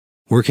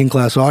Working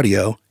Class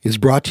Audio is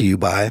brought to you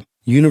by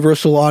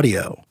Universal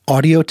Audio,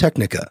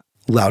 Audio-Technica,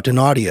 Lauten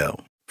Audio,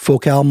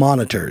 Focal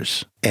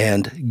Monitors,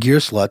 and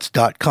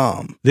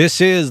Gearsluts.com.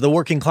 This is the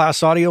Working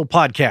Class Audio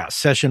Podcast,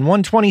 session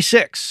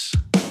 126.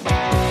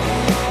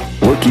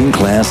 Working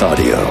Class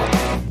Audio,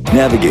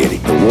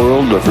 navigating the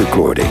world of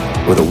recording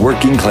with a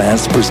working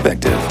class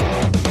perspective.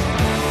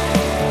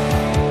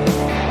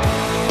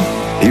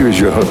 Here's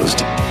your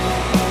host,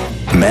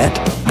 Matt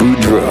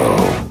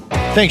Boudreau.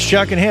 Thanks,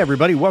 Chuck, and hey,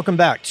 everybody. Welcome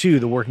back to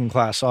the Working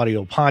Class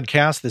Audio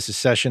Podcast. This is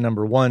session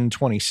number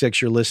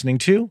 126 you're listening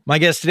to. My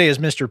guest today is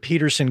Mr.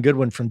 Peterson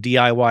Goodwin from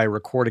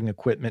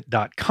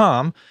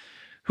DIYRecordingEquipment.com,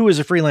 who is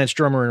a freelance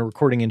drummer and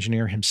recording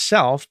engineer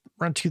himself.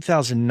 Around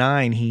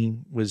 2009, he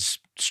was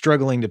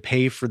struggling to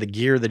pay for the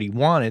gear that he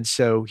wanted,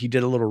 so he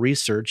did a little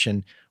research,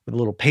 and with a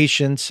little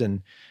patience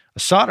and a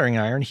soldering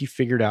iron, he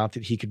figured out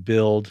that he could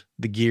build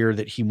the gear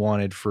that he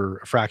wanted for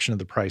a fraction of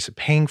the price of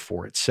paying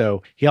for it.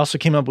 So he also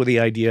came up with the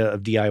idea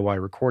of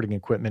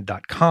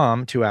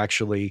DIYRecordingEquipment.com to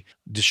actually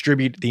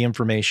distribute the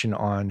information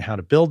on how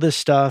to build this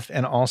stuff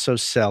and also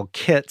sell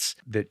kits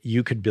that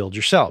you could build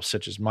yourself,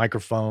 such as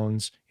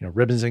microphones,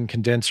 ribbons and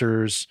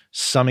condensers,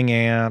 summing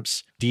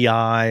amps,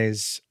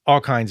 DIs,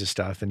 all kinds of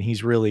stuff. And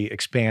he's really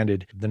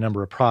expanded the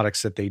number of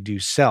products that they do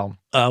sell.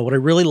 What I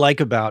really like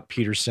about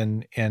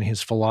Peterson and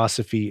his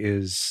philosophy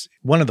is,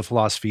 one of the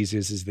philosophies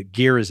is that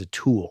gear is a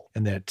tool,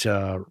 and that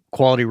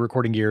quality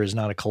recording gear is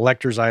not a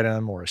collector's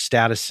item or a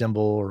status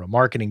symbol or a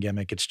marketing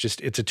gimmick.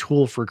 It's a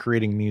tool for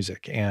creating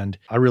music. And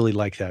I really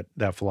like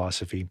that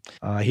philosophy.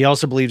 He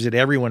also believes that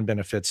everyone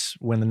benefits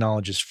when the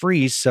knowledge is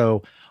free.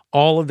 So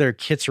all of their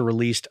kits are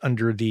released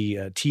under the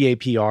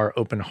TAPR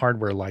open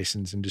hardware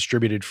license and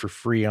distributed for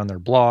free on their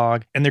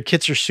blog. And their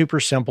kits are super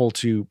simple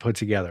to put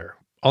together.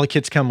 All the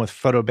kits come with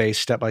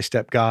photo-based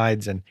step-by-step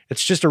guides, and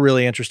it's just a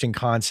really interesting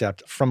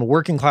concept. From a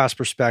working class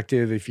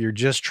perspective, if you're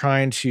just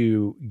trying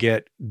to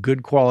get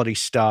good quality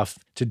stuff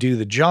to do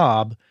the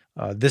job,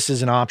 this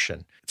is an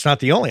option. It's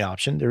not the only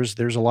option.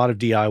 There's a lot of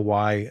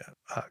DIY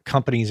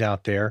companies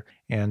out there,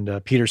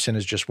 and Peterson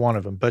is just one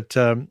of them. But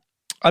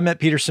I met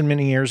Peterson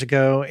many years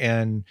ago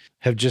and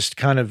have just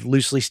kind of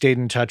loosely stayed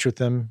in touch with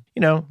him,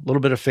 a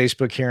little bit of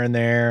Facebook here and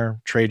there,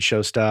 trade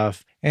show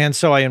stuff. And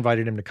so I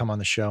invited him to come on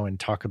the show and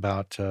talk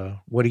about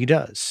what he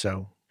does.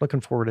 So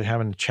looking forward to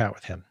having a chat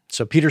with him.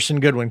 So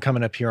Peterson Goodwin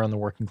coming up here on the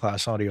Working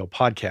Class Audio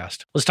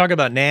Podcast. Let's talk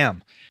about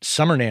NAMM,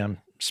 Summer NAMM,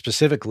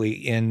 specifically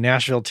in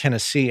Nashville,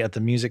 Tennessee at the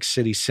Music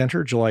City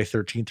Center, July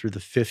 13th through the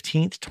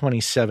 15th,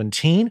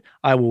 2017.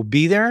 I will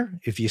be there.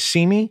 If you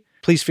see me,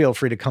 please feel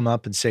free to come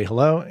up and say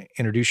hello,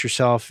 introduce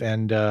yourself,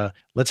 and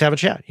let's have a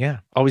chat.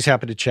 Yeah, always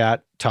happy to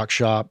chat, talk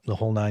shop, the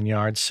whole nine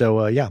yards. So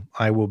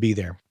I will be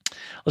there.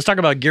 Let's talk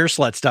about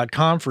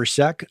Gearsluts.com for a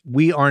sec.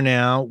 We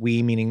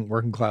meaning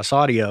Working Class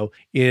Audio,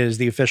 is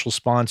the official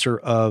sponsor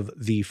of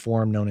the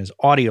forum known as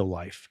Audio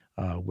Life,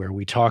 where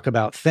we talk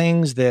about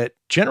things that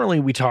generally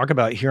we talk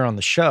about here on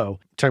the show.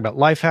 We talk about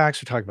life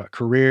hacks, we talk about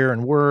career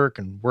and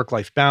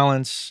work-life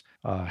balance,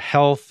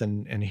 health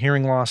and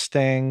hearing loss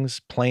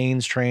things,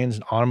 planes, trains,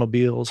 and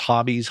automobiles,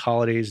 hobbies,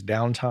 holidays,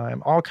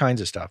 downtime, all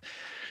kinds of stuff.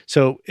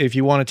 So if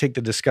you want to take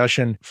the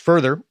discussion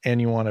further and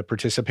you want to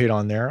participate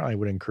on there, I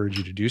would encourage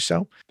you to do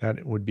so.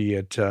 That would be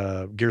at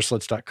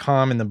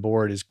Gearsluts.com, and the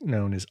board is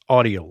known as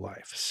Audio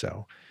Life.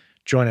 So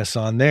join us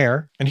on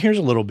there. And here's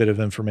a little bit of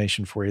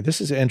information for you.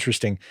 This is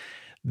interesting.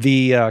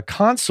 The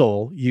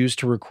console used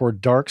to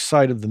record Dark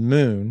Side of the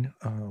Moon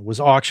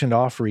was auctioned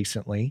off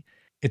recently.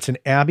 It's an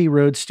Abbey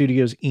Road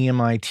Studios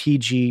EMI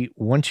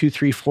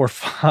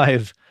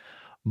TG12345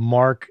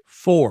 Mark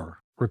IV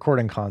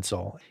recording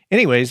console.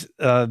 Anyways,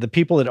 the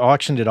people that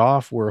auctioned it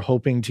off were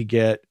hoping to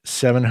get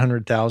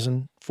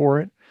 $700,000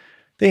 for it.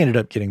 They ended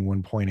up getting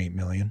 $1.8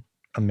 million.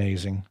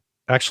 Amazing.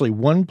 Actually,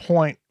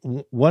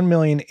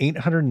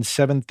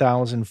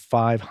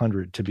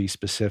 $1,807,500 to be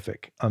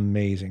specific.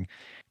 Amazing.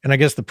 And I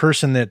guess the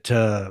person that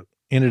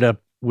ended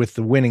up with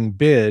the winning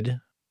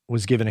bid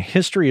was given a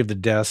history of the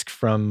desk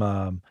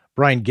from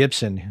Brian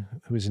Gibson,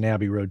 who is an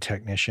Abbey Road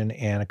technician,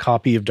 and a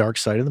copy of Dark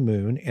Side of the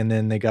Moon. And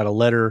then they got a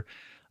letter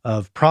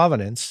of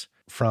provenance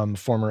from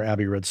former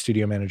Abbey Road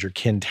studio manager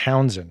Ken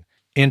Townsend.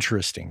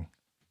 Interesting.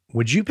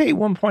 Would you pay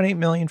 $1.8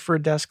 million for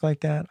a desk like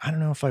that? I don't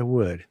know if I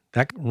would.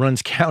 That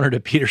runs counter to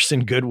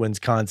Peterson Goodwin's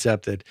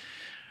concept that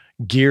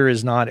gear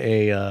is not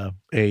a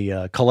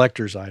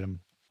collector's item.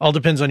 All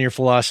depends on your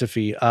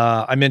philosophy.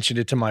 I mentioned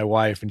it to my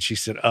wife, and she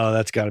said, "Oh,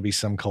 that's got to be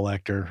some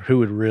collector. Who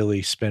would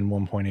really spend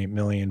 $1.8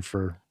 million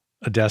for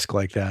a desk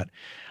like that?"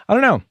 I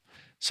don't know.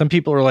 Some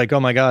people are like,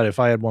 "Oh my God, if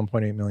I had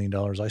 $1.8 million,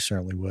 I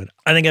certainly would."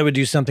 I think I would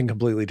do something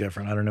completely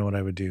different. I don't know what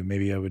I would do.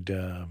 Maybe I would,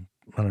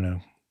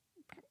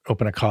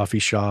 open a coffee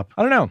shop.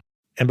 I don't know.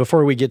 And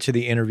before we get to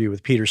the interview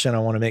with Peterson, I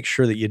want to make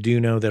sure that you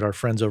do know that our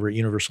friends over at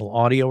Universal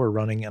Audio are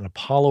running an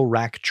Apollo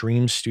Rack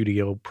Dream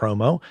Studio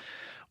promo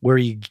where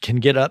you can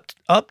get up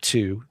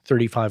to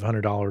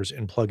 $3,500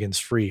 in plugins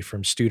free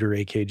from Studer,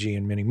 AKG,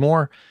 and many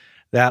more.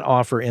 That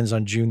offer ends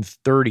on June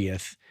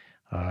 30th.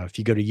 If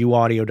you go to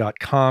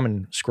uaudio.com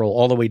and scroll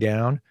all the way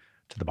down,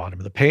 to the bottom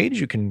of the page,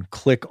 you can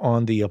click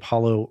on the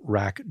Apollo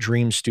Rack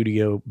Dream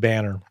Studio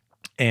banner,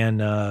 and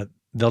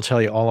they'll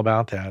tell you all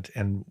about that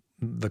and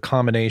the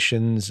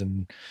combinations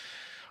and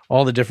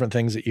all the different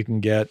things that you can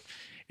get.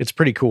 It's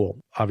pretty cool.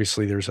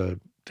 Obviously, there's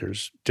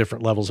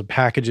different levels of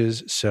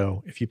packages.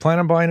 So if you plan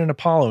on buying an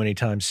Apollo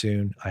anytime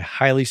soon, I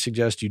highly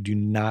suggest you do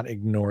not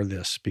ignore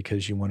this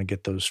because you want to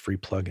get those free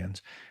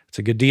plugins. It's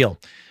a good deal.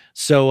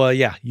 So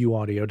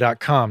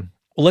uaudio.com.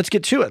 Well, let's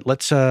get to it.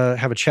 Let's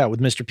have a chat with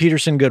Mr.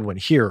 Peterson Goodwin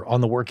here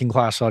on the Working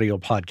Class Audio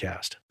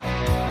Podcast.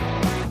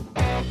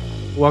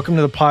 Welcome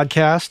to the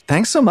podcast.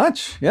 Thanks so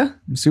much. Yeah,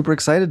 I'm super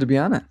excited to be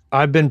on it.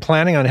 I've been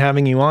planning on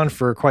having you on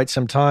for quite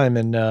some time,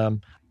 and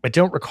I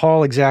don't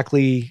recall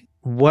exactly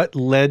what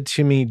led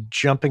to me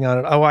jumping on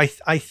it. Oh,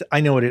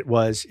 I know what it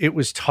was. It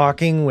was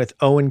talking with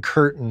Owen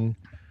Curtin,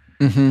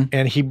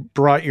 and he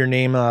brought your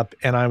name up,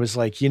 and I was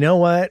like, you know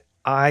what?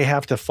 I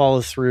have to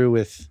follow through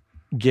with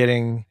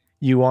getting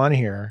you on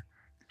here.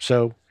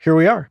 So here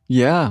we are.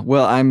 Yeah.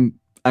 Well,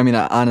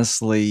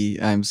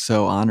 honestly, I'm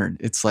so honored.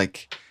 It's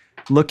like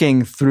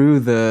looking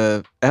through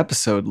the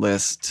episode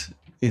list,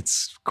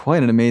 it's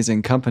quite an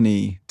amazing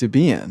company to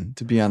be on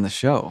the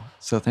show.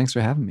 So thanks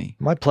for having me.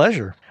 My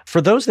pleasure.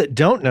 For those that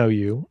don't know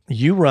you,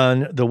 you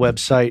run the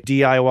website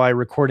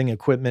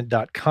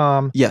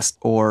DIYrecordingequipment.com. Yes,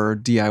 or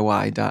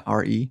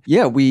DIY.re.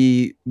 Yeah,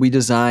 we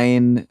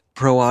design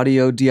pro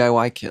audio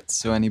DIY kits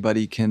so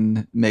anybody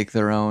can make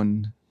their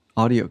own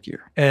audio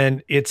gear.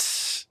 And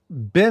it's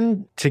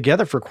been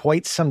together for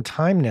quite some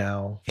time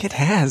now. It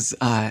has.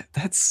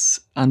 That's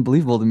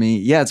unbelievable to me.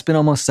 Yeah, it's been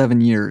almost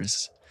 7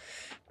 years.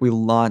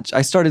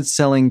 I started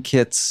selling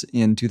kits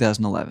in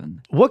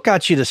 2011. What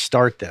got you to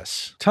start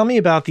this? Tell me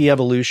about the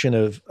evolution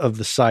of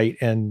the site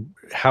and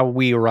how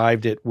we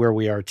arrived at where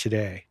we are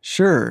today.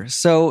 Sure.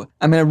 So,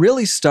 I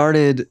really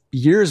started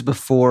years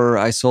before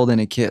I sold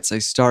any kits. I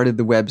started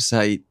the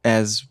website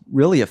as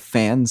really a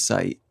fan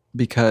site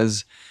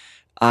because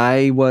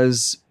I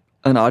was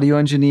an audio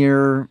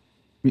engineer,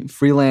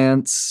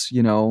 freelance,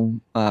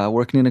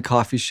 working in a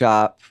coffee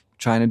shop,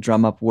 trying to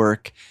drum up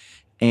work,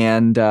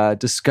 and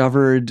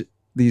discovered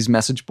these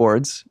message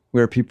boards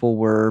where people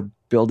were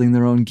building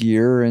their own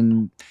gear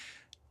and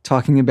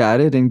talking about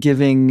it and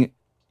giving,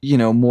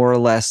 more or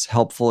less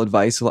helpful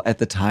advice. At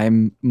the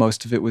time,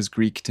 most of it was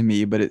Greek to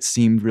me, but it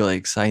seemed really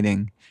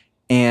exciting.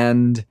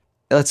 And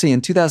let's see,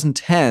 in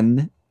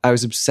 2010, I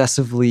was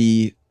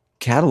obsessively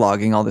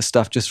cataloging all this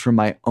stuff just for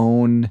my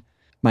own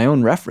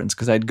reference,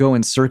 because I'd go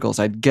in circles.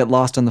 I'd get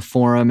lost on the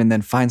forum and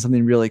then find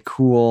something really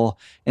cool,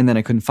 and then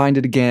I couldn't find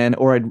it again,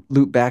 or I'd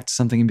loop back to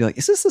something and be like,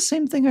 is this the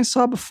same thing I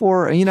saw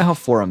before? And you know how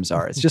forums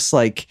are. It's just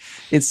like,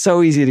 it's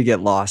so easy to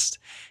get lost.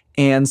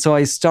 And so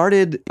I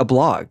started a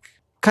blog,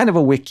 kind of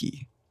a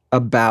wiki,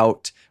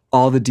 about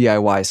all the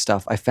DIY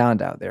stuff I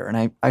found out there.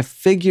 And I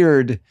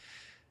figured,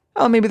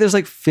 maybe there's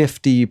like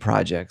 50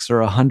 projects or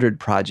 100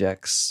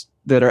 projects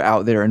that are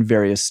out there in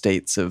various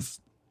states of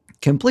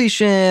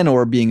completion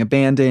or being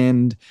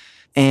abandoned.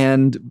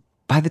 And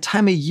by the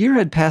time a year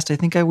had passed, I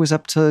think I was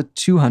up to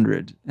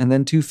 200 and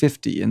then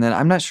 250. And then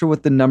I'm not sure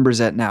what the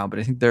number's at now, but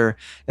I think there are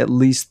at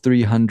least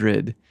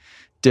 300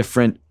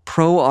 different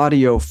pro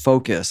audio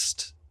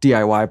focused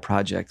DIY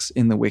projects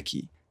in the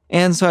wiki.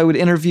 And so I would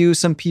interview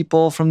some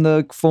people from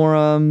the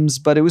forums,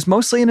 but it was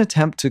mostly an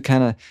attempt to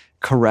kind of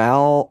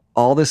corral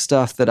all this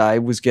stuff that I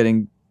was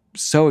getting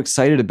so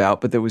excited about,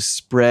 but that was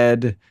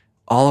spread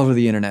all over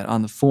the internet,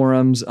 on the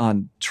forums,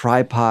 on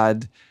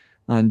Tripod,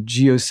 on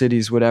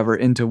GeoCities, whatever,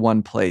 into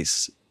one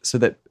place, so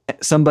that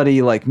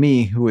somebody like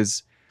me who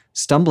was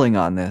stumbling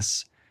on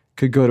this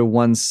could go to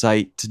one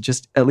site to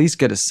just at least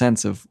get a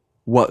sense of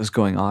what was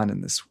going on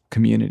in this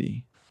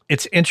community.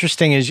 It's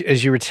interesting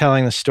as you were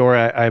telling the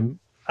story.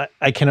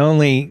 I can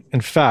only,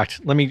 in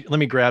fact, let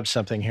me grab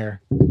something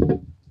here.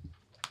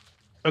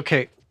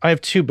 Okay, I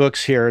have two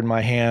books here in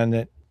my hand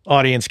that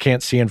audience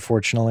can't see,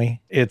 unfortunately.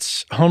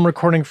 It's Home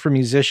Recording for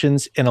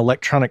Musicians and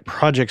Electronic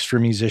Projects for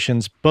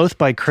Musicians, both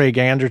by Craig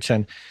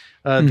Anderton.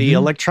 The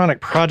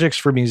Electronic Projects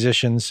for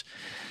Musicians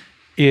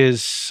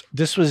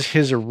this was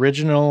his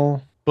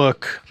original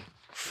book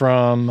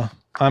from,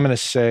 I'm going to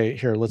say,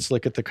 here, let's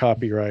look at the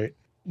copyright,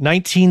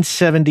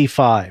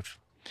 1975.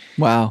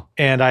 Wow.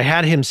 And I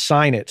had him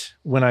sign it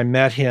when I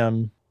met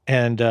him,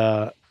 and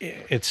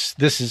this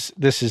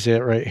is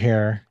it right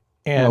here.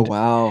 And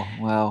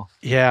wow.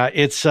 Yeah,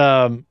 it's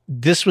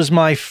this was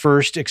my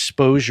first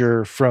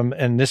exposure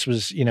and this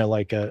was,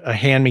 like a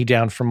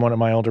hand-me-down from one of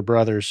my older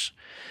brothers.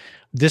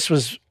 This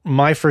was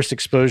my first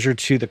exposure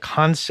to the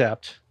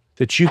concept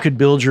that you could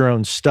build your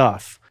own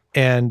stuff.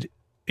 And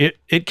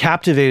it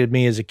captivated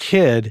me as a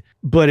kid,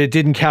 but it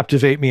didn't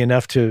captivate me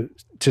enough to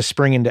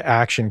spring into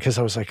action, because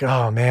I was like,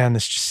 oh man,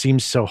 this just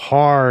seems so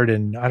hard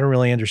and I don't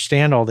really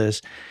understand all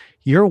this.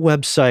 Your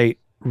website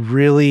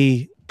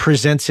really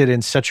presents it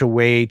in such a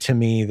way to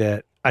me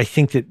that I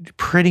think that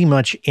pretty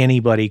much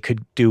anybody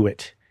could do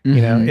it.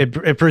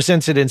 It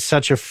presents it in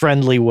such a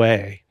friendly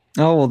way.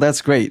 Oh, well,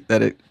 that's great.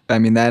 I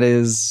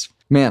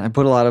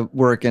put a lot of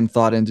work and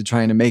thought into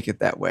trying to make it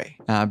that way,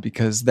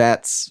 because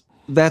that's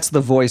that's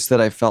the voice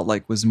that I felt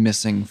like was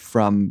missing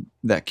from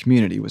that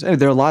community.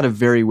 There are a lot of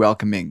very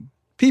welcoming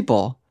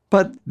people,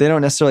 but they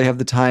don't necessarily have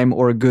the time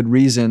or a good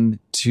reason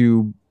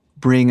to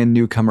bring a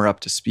newcomer up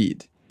to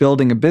speed.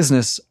 Building a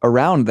business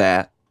around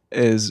that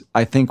is,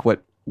 I think,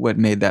 what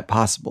made that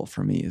possible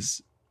for me.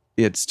 Is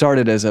it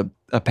started as a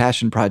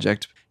passion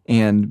project,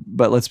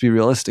 but let's be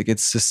realistic,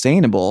 it's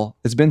sustainable.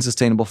 It's been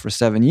sustainable for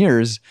 7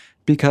 years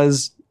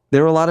because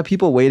there were a lot of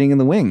people waiting in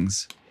the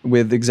wings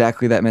with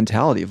exactly that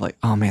mentality of like,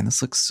 oh man,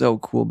 this looks so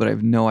cool, but I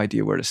have no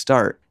idea where to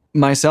start.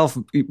 Myself,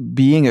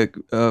 being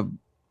a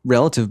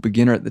relative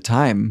beginner at the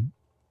time,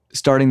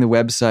 starting the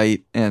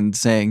website and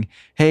saying,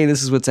 hey,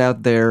 this is what's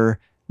out there.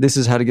 This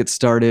is how to get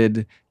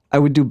started. I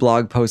would do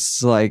blog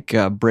posts like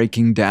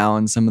breaking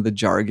down some of the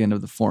jargon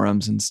of the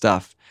forums and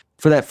stuff.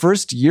 For that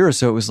first year or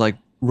so, it was like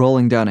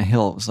rolling down a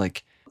hill. It was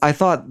like, I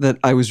thought that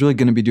I was really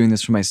going to be doing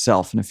this for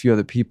myself and a few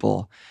other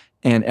people.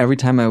 And every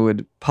time I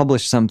would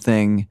publish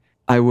something,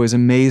 I was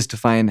amazed to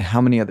find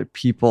how many other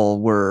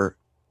people were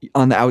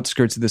on the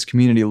outskirts of this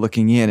community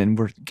looking in and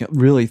were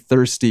really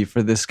thirsty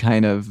for this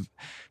kind of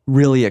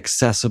really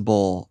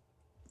accessible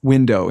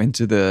window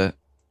into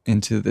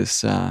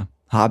this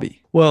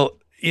hobby. Well,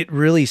 it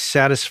really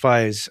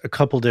satisfies a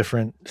couple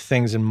different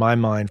things in my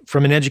mind.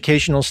 From an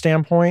educational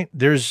standpoint,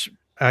 there's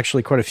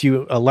actually quite a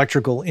few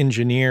electrical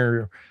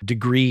engineer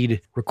degreed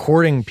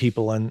recording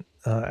people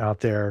out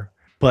there.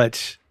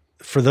 But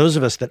for those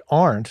of us that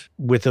aren't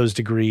with those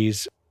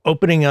degrees,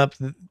 opening up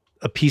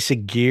a piece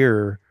of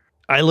gear,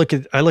 I look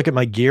at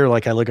my gear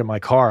like I look at my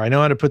car. I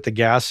know how to put the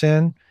gas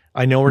in.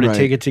 I know where to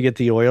take it to get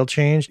the oil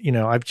changed.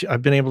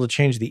 I've been able to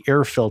change the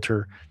air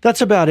filter.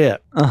 That's about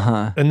it.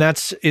 And I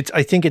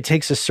think it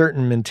takes a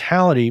certain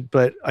mentality,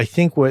 but I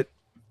think what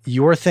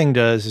your thing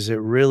does is it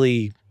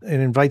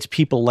invites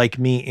people like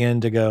me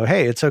in to go,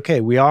 hey, it's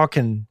okay. We all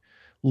can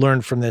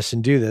learn from this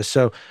and do this.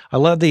 So I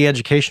love the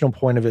educational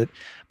point of it,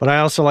 but I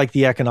also like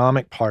the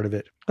economic part of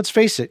it. Let's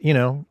face it,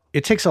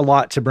 it takes a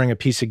lot to bring a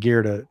piece of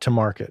gear to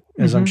market,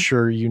 as I'm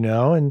sure you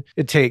know, and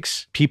it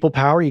takes people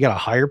power. You got to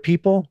hire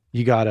people.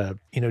 You got to,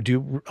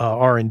 do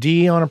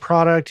R&D on a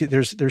product.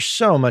 There's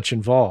so much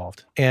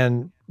involved,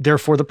 and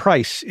therefore the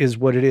price is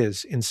what it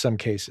is in some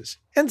cases.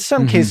 In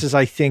some cases,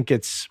 I think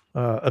it's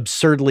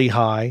absurdly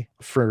high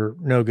for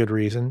no good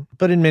reason.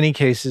 But in many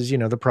cases,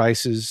 the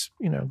price is,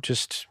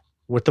 just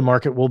what the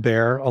market will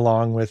bear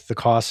along with the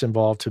costs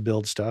involved to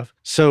build stuff.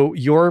 So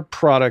your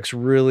products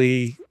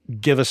really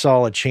give us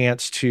all a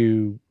chance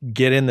to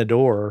get in the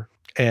door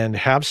and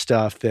have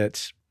stuff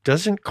that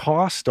doesn't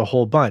cost a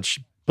whole bunch,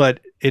 but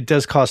it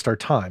does cost our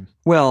time.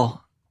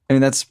 Well,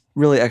 that's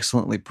really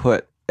excellently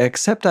put,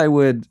 except I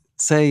would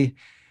say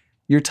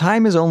your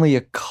time is only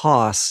a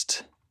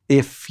cost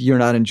if you're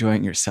not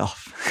enjoying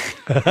yourself.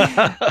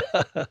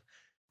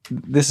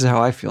 This is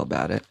how I feel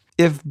about it.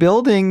 If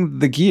building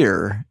the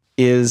gear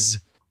is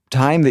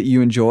time that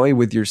you enjoy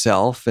with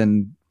yourself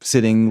and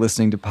sitting,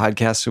 listening to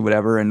podcasts or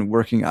whatever and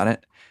working on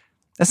it,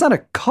 that's not a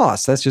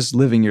cost. That's just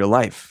living your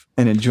life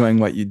and enjoying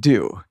what you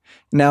do.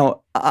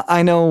 Now,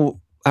 I know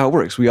how it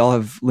works. We all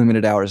have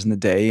limited hours in the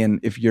day. And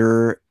if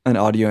you're an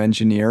audio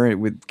engineer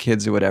with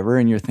kids or whatever,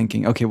 and you're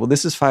thinking, okay, well,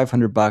 this is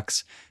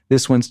 $500.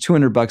 This one's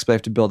 $200, but I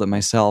have to build it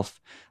myself.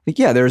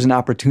 There's an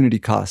opportunity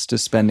cost to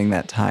spending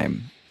that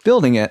time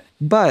building it.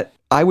 But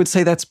I would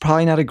say that's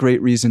probably not a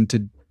great reason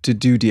to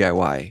do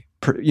DIY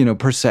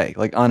per se,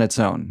 like on its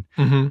own.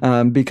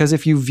 Because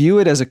if you view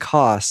it as a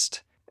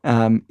cost,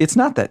 it's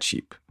not that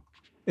cheap.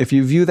 If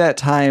you view that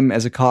time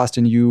as a cost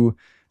and you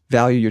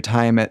value your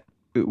time at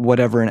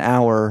whatever an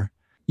hour,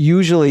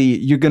 usually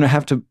you're going to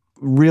have to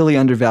really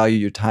undervalue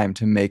your time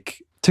to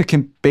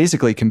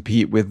basically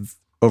compete with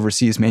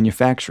overseas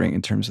manufacturing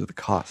in terms of the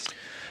cost.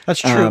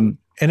 That's true.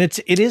 And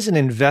it is an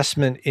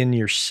investment in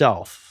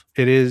yourself.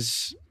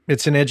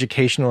 It's an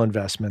educational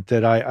investment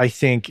that I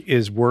think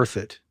is worth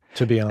it,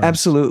 to be honest.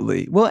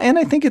 Absolutely. Well, and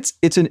I think it's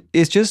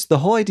just the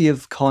whole idea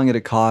of calling it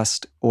a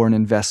cost or an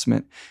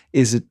investment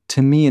is,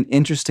 to me, an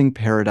interesting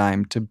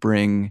paradigm to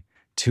bring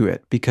to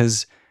it,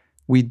 because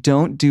we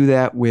don't do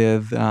that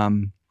with,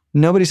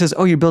 nobody says,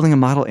 oh, you're building a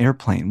model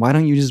airplane. Why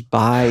don't you just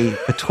buy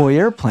a toy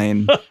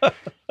airplane?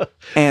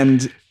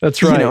 And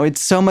that's right.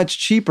 It's so much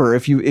cheaper.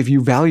 If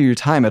you value your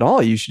time at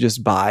all, you should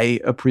just buy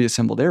a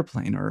pre-assembled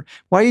airplane. Or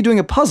why are you doing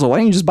a puzzle? Why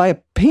don't you just buy a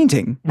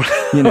painting?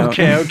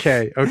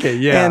 Okay.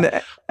 Yeah.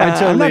 And I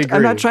totally agree.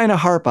 I'm not trying to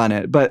harp on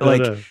it, but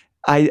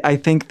I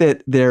think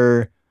that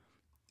there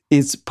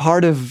is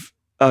part of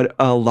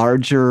a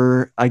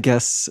larger, I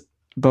guess,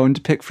 bone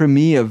to pick for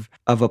me of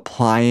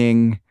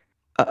applying,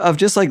 of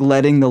just like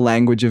letting the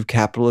language of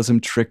capitalism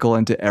trickle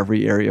into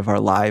every area of our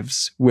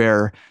lives,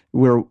 where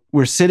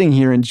we're sitting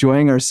here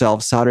enjoying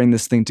ourselves, soldering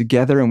this thing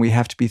together, and we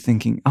have to be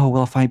thinking, oh,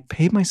 well, if I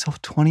paid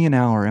myself $20 an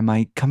hour, am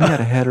I coming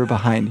out ahead or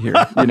behind here?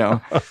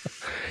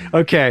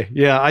 Okay.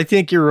 Yeah, I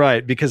think you're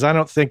right, because I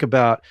don't think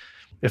about,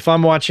 if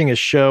I'm watching a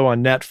show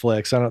on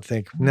Netflix, I don't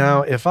think,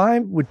 now, if I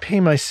would pay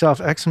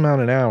myself X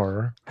amount an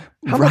hour,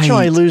 how much am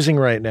I losing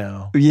right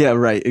now? Yeah,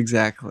 right.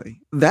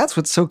 Exactly. That's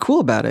what's so cool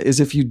about it,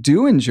 is if you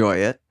do enjoy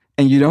it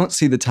and you don't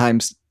see the time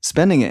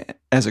spending it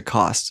as a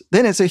cost,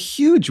 then it's a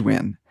huge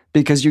win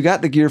because you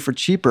got the gear for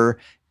cheaper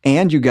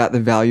and you got the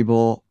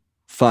valuable,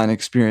 fun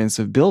experience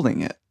of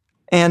building it.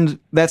 And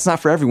that's not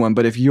for everyone,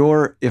 but if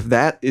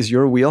that is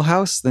your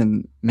wheelhouse,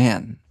 then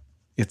man,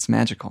 it's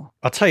magical.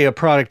 I'll tell you a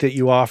product that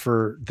you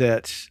offer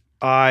that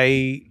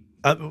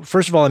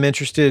first of all, I'm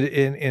interested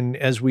in,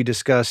 as we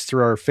discussed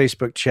through our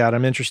Facebook chat,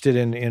 I'm interested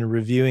in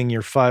reviewing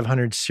your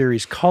 500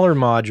 series color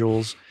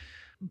modules.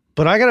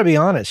 But I got to be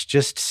honest,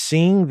 just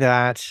seeing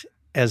that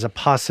as a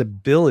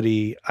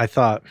possibility, I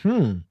thought,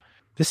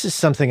 this is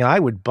something I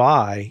would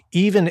buy,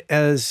 and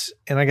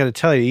I got to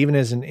tell you, even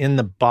as an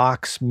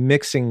in-the-box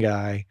mixing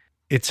guy,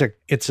 it's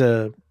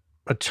a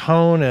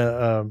tone,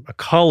 a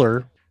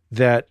color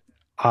that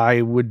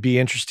I would be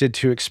interested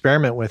to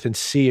experiment with and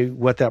see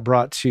what that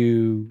brought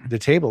to the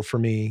table for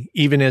me,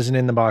 even as an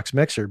in-the-box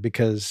mixer,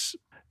 because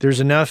there's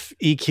enough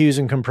EQs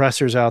and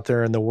compressors out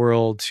there in the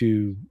world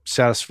to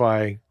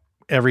satisfy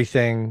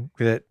everything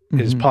that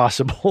is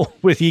possible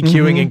with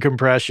EQing and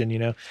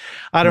compression.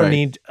 I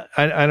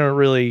don't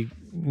really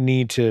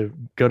need to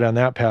go down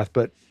that path,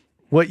 but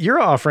what you're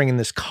offering in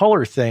this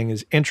color thing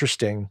is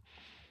interesting,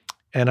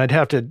 and I'd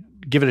have to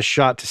give it a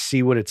shot to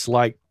see what it's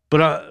like. But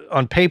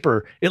on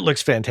paper, it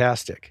looks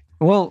fantastic.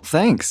 Well,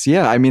 thanks.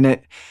 Yeah, I mean,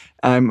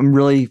 I'm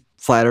really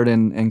flattered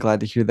and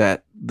glad to hear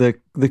that.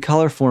 The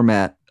color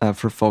format,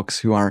 for folks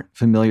who aren't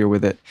familiar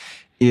with it,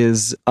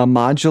 is a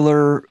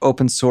modular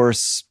open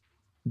source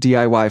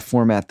DIY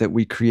format that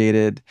we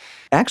created.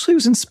 Actually, it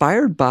was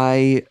inspired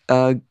by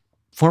a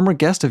former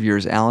guest of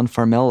yours, Alan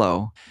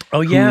Farmello.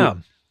 Oh, yeah.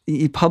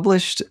 He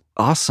published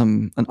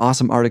an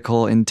awesome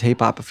article in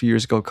Tape Op a few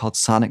years ago called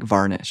Sonic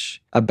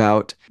Varnish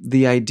about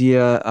the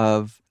idea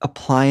of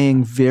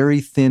applying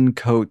very thin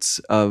coats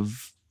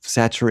of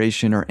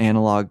saturation or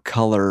analog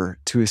color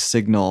to a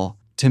signal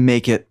to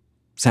make it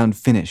sound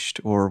finished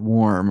or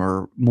warm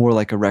or more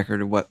like a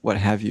record or what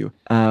have you.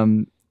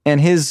 And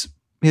his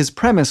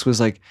premise was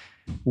like,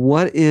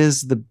 what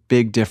is the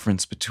big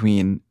difference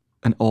between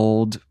an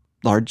old,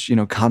 large,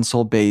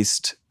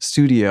 console-based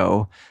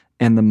studio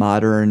and the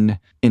modern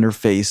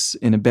interface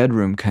in a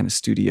bedroom kind of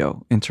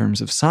studio in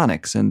terms of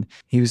sonics? And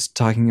he was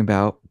talking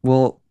about,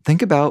 well,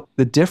 think about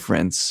the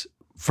difference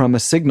from a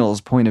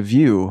signal's point of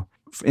view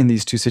in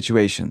these two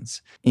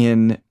situations.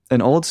 In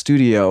an old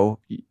studio,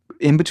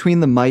 in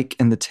between the mic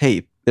and the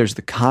tape, there's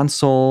the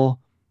console,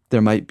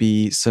 there might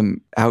be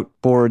some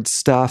outboard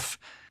stuff,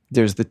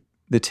 there's the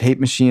tape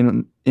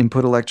machine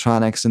input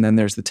electronics, and then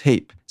there's the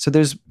tape. So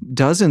there's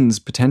dozens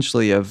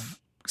potentially of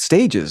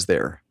stages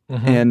there.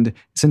 And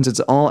since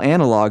it's all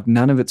analog,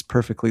 none of it's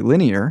perfectly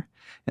linear,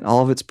 and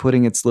all of it's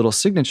putting its little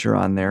signature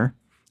on there.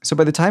 So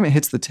by the time it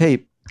hits the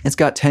tape, it's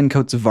got 10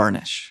 coats of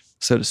varnish,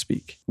 so to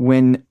speak.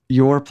 When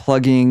you're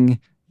plugging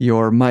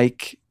your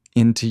mic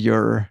into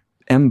your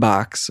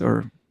M-Box,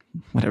 or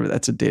whatever,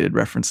 that's a dated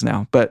reference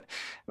now, but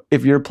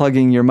if you're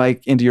plugging your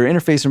mic into your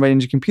interface and right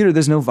into your computer,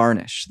 there's no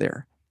varnish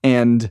there.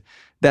 And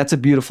that's a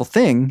beautiful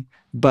thing,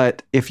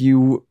 but if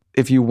you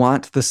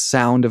want the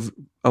sound of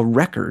a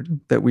record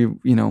that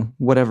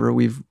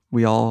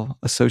we all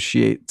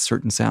associate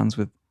certain sounds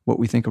with what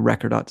we think a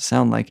record ought to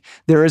sound like,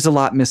 there is a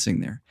lot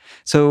missing there.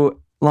 So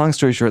long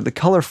story short, the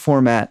color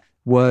format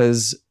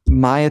was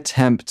my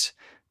attempt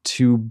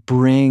to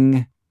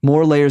bring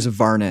more layers of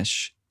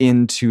varnish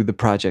into the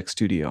Project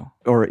Studio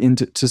or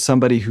to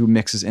somebody who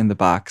mixes in the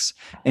box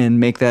and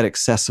make that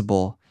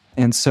accessible.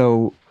 And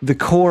so the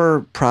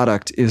core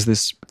product is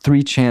this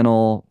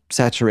 3-channel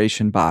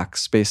saturation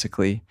box,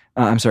 basically.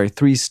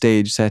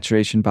 3-stage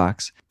saturation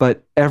box,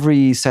 but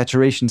every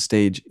saturation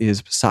stage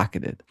is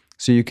socketed.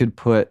 So you could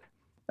put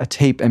a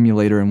tape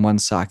emulator in one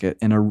socket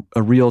and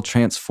a real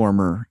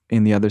transformer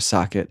in the other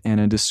socket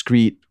and a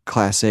discrete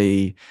Class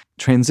A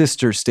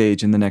transistor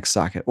stage in the next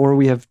socket. Or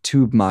we have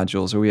tube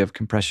modules, or we have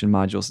compression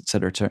modules, et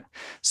cetera.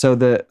 So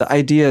the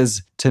idea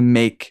is to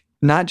make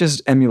not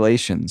just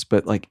emulations,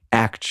 but like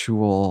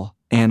actual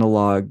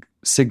analog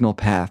signal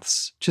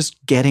paths,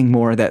 just getting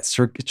more of that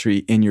circuitry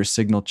in your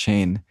signal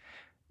chain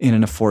in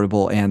an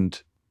affordable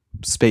and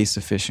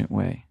space-efficient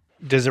way.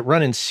 Does it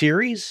run in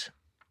series?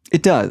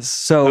 It does.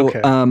 So,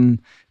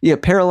 okay.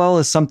 Parallel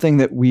is something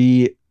that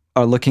we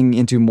are looking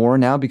into more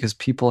now because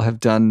people have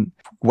done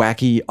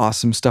wacky,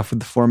 awesome stuff with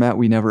the format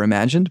we never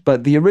imagined.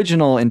 But the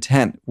original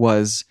intent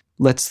was,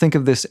 let's think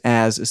of this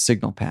as a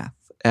signal path,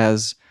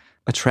 as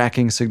a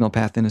tracking signal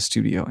path in a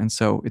studio. And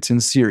so it's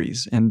in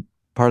series. And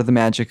part of the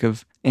magic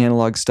of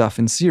analog stuff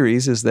in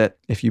series is that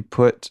if you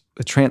put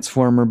a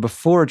transformer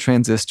before a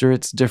transistor,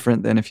 it's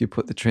different than if you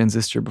put the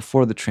transistor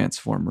before the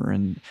transformer,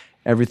 and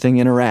everything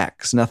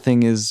interacts.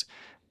 Nothing is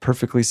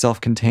perfectly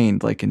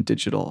self-contained like in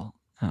digital.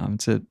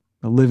 It's a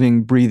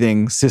living,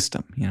 breathing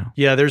system,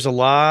 Yeah, there's a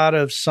lot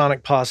of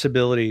sonic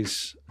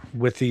possibilities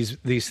with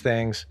these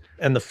things.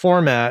 And the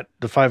format,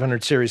 the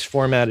 500 series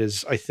format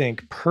is, I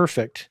think,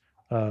 perfect.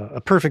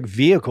 A perfect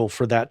vehicle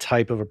for that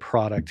type of a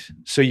product.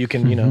 So you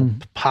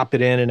can, pop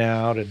it in and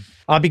out. And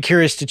I'll be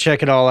curious to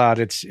check it all out.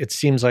 It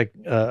seems like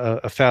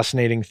a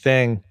fascinating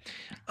thing.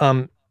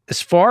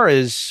 As far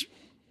as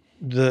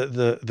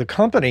the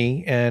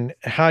company and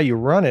how you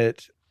run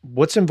it,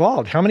 what's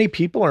involved? How many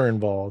people are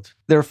involved?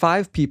 There are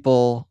 5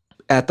 people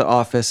at the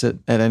office at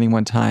any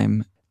one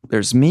time.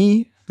 There's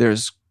me,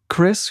 there's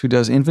Chris, who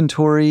does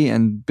inventory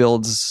and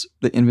builds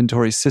the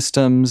inventory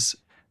systems,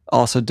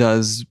 also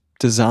does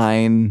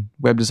design,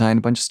 web design,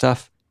 a bunch of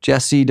stuff.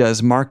 Jesse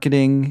does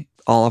marketing.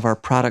 All of our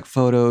product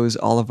photos,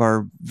 all of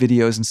our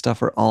videos and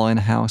stuff are all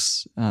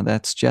in-house.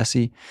 That's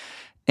Jesse.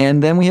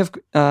 And then we have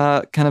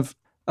kind of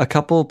a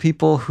couple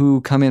people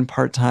who come in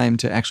part-time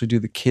to actually do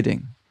the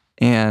kitting.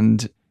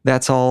 And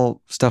that's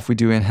all stuff we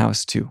do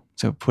in-house too.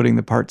 So putting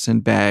the parts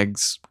in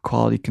bags,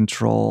 quality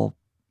control,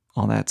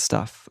 all that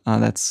stuff.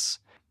 That's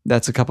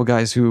a couple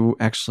guys who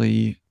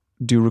actually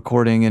do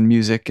recording and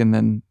music and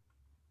then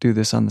do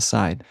this on the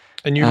side.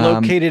 And you're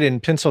located in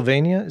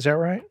Pennsylvania, is that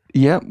right?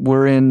 Yeah,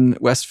 we're in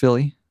West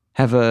Philly.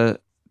 Have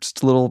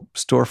just a little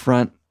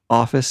storefront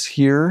office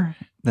here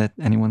that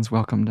anyone's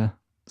welcome to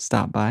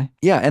stop by.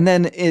 Yeah, and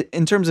then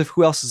in terms of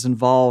who else is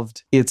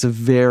involved,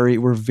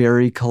 we're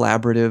very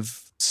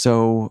collaborative.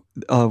 So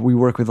we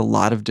work with a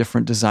lot of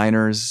different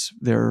designers.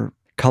 There are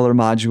color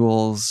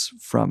modules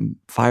from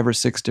 5 or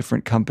 6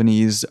 different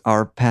companies.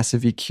 Our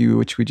Passive EQ,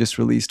 which we just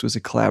released, was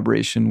a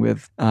collaboration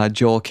with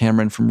Joel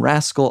Cameron from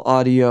Rascal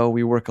Audio.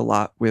 We work a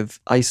lot with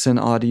Ison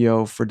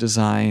Audio for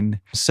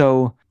design.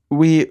 So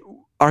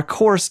our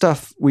core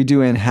stuff we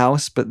do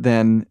in-house, but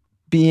then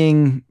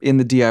being in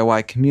the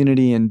DIY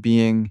community and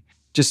being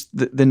just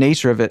the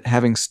nature of it,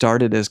 having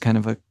started as kind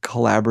of a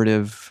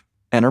collaborative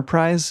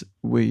enterprise,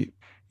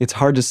 it's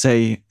hard to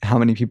say how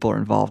many people are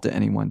involved at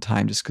any one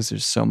time just because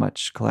there's so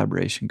much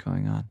collaboration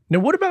going on. Now,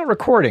 what about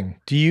recording?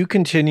 Do you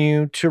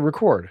continue to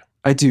record?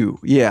 I do,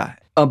 yeah.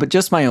 But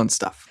just my own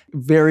stuff.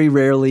 Very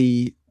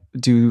rarely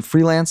do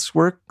freelance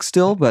work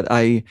still, but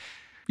I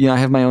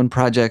have my own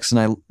projects,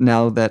 and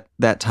now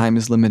that time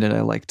is limited,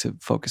 I like to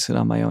focus it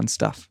on my own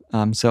stuff.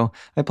 So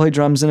I play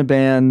drums in a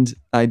band.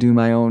 I do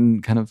my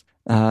own kind of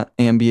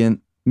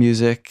ambient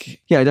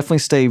music. Yeah, I definitely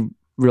stay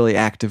really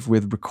active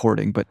with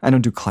recording, but I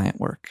don't do client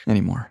work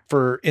anymore.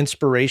 For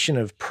inspiration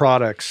of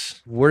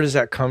products, where does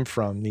that come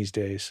from these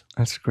days?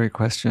 That's a great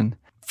question.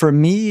 For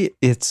me,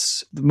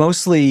 it's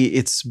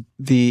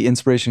the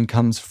inspiration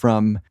comes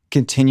from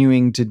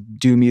continuing to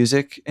do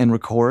music and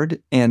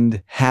record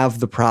and have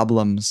the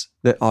problems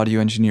that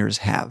audio engineers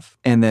have,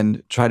 and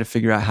then try to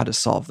figure out how to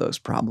solve those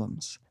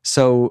problems.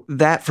 So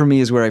that for me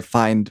is where I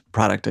find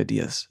product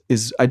ideas,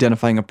 is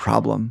identifying a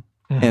problem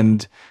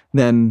and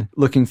then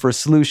looking for a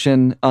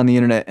solution on the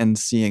internet and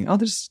seeing,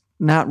 there's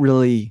not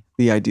really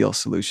the ideal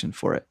solution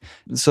for it.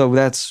 So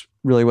that's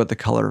really what the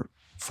color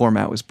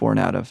format was born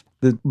out of.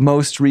 The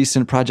most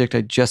recent project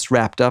I just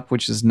wrapped up,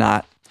 which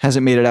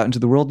hasn't made it out into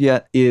the world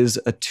yet, is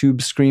a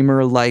Tube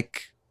Screamer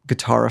like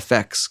guitar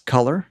effects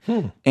color.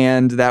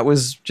 And that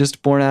was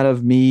just born out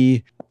of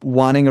me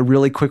wanting a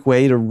really quick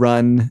way to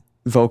run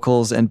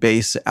vocals and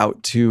bass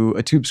out to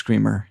a Tube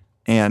Screamer.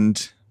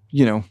 And,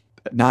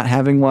 not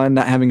having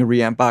a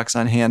reamp box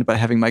on hand, but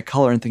having my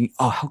color and thinking,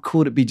 how cool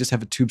would it be just to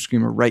have a Tube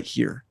Screamer right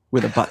here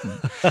with a button?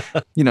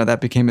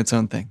 That became its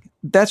own thing.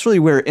 That's really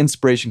where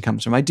inspiration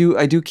comes from. I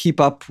do keep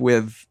up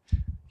with,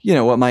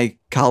 what my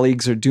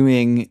colleagues are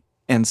doing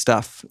and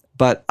stuff,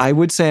 but I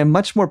would say I'm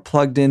much more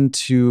plugged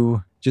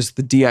into just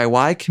the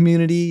DIY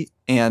community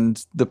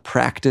and the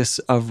practice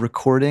of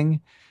recording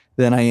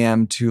than I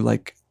am to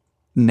like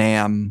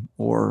NAMM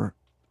or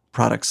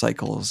product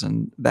cycles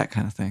and that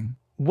kind of thing.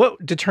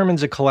 What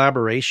determines a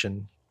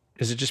collaboration?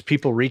 Is it just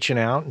people reaching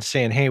out and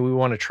saying, hey, we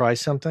want to try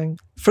something?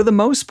 For the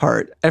most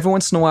part, every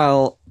once in a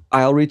while,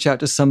 I'll reach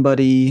out to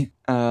somebody.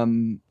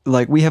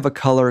 Like we have a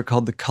color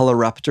called the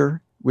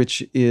Coloruptor,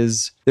 which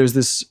is, there's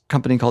this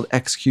company called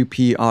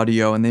XQP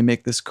Audio, and they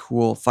make this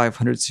cool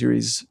 500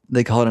 series.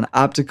 They call it an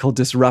optical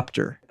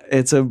disruptor.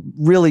 It's a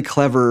really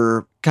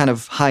clever kind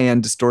of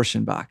high-end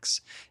distortion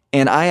box.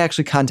 And I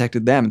actually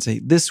contacted them and say,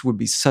 this would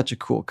be such a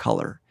cool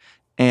color.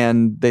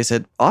 And they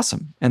said,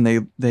 awesome.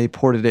 And they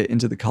ported it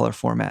into the color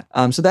format.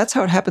 So that's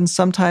how it happens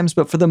sometimes.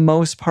 But for the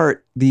most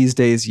part these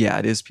days,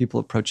 it is people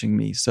approaching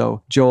me.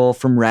 So Joel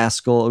from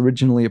Rascal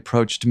originally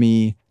approached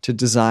me to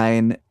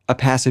design a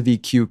Passive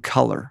EQ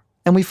color.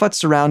 And we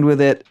futzed around with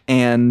it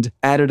and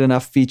added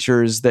enough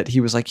features that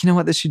he was like, you know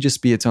what, this should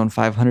just be its own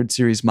 500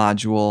 series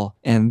module.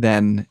 And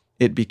then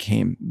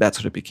that's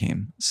what it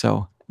became.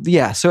 So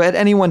so at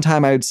any one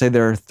time, I would say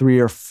there are 3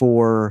 or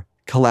 4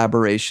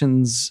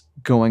 collaborations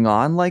going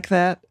on like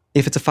that.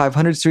 If it's a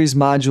 500 series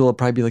module, it'll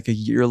probably be like a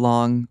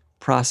year-long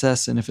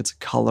process. And if it's a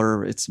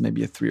color, it's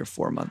maybe a 3 or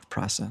 4 month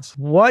process.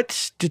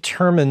 What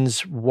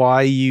determines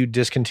why you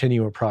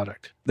discontinue a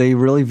product? They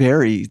really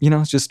vary.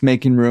 It's just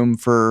making room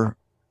for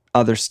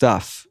other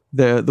stuff.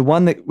 The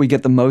one that we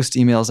get the most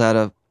emails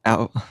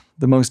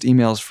the most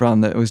emails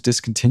from that was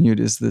discontinued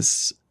is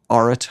this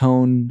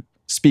Auratone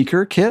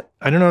speaker kit.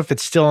 I don't know if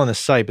it's still on the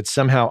site, but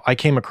somehow I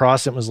came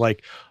across it and was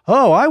like,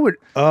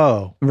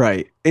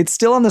 Right. It's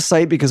still on the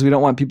site because we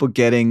don't want people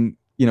getting,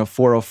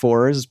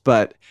 404s,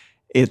 but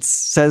It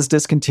says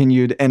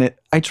discontinued, and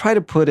I try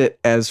to put it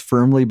as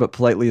firmly but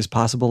politely as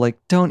possible. Like,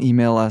 don't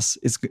email us.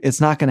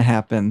 It's not going to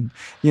happen,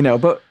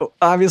 But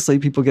obviously,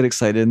 people get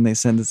excited and they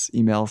send us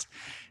emails.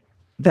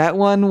 That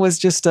one was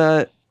just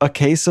a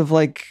case of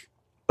like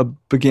a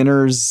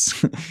beginner's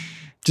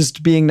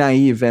just being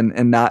naive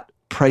and not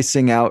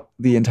pricing out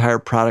the entire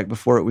product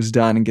before it was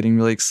done and getting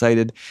really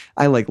excited.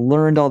 I like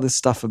learned all this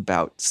stuff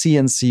about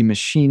CNC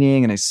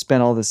machining, and I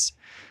spent all this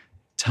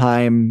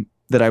time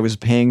that I was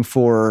paying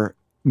for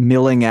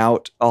milling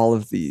out all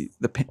of the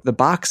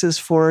boxes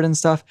for it and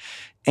stuff.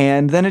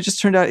 And then it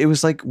just turned out it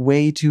was like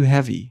way too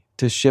heavy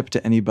to ship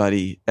to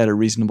anybody at a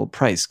reasonable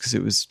price, because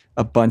it was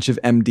a bunch of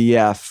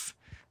MDF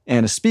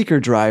and a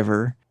speaker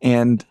driver.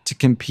 And to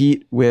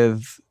compete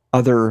with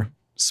other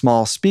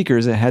small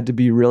speakers, it had to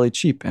be really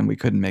cheap, and we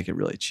couldn't make it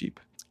really cheap.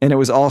 And it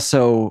was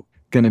also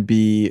going to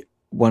be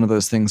one of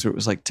those things where it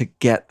was like, to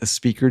get the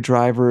speaker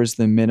drivers,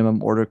 the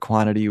minimum order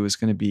quantity was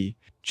going to be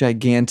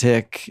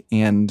gigantic,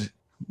 and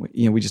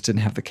we just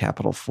didn't have the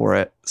capital for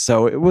it.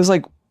 So it was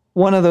like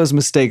one of those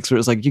mistakes where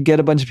it's like, you get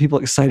a bunch of people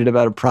excited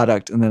about a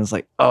product, and then it's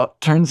like, oh,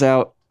 turns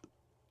out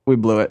we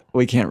blew it.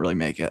 We can't really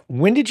make it.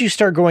 When did you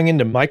start going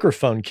into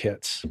microphone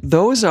kits?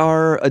 Those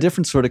are a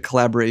different sort of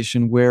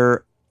collaboration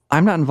where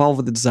I'm not involved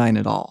with the design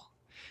at all.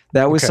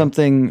 That was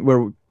something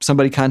where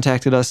somebody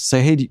contacted us to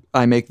say, hey,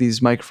 I make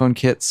these microphone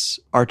kits.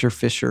 Artur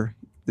Fischer,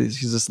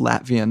 he's this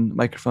Latvian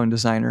microphone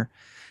designer.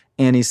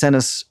 And he sent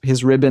us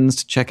his ribbons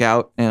to check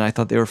out, and I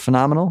thought they were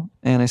phenomenal.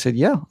 And I said,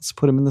 yeah, let's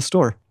put them in the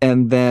store.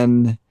 And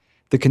then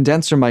the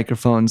condenser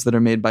microphones that are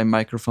made by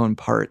Microphone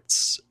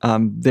Parts,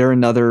 they're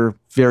another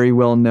very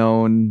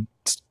well-known,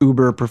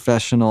 uber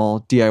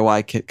professional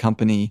DIY kit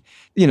company.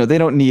 They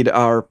don't need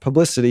our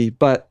publicity,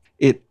 but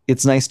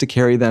it's nice to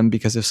carry them,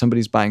 because if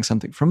somebody's buying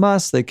something from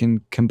us, they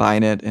can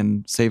combine it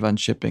and save on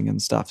shipping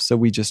and stuff. So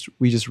we just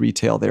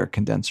retail their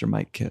condenser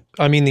mic kit.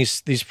 I mean,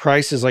 these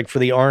prices, like for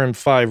the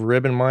RM5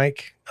 ribbon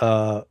mic,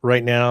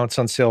 right now it's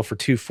on sale for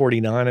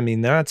 $249. I mean,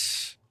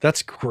 that's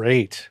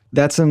great.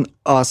 That's an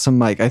awesome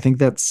mic. I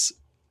think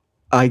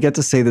I get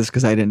to say this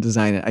because I didn't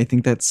design it. I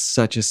think that's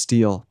such a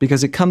steal,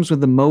 because it comes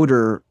with the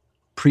motor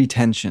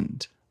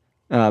pre-tensioned.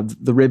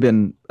 The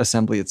ribbon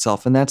assembly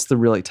itself. And that's the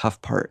really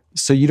tough part.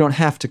 So you don't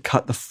have to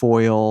cut the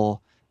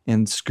foil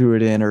and screw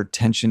it in or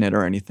tension it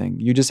or anything.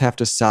 You just have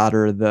to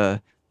solder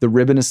the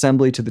ribbon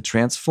assembly to the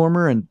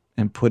transformer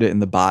and put it in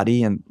the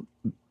body, and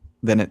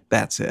then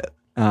that's it.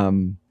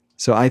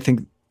 So I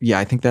think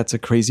that's a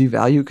crazy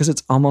value, because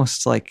it's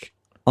almost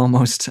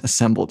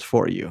assembled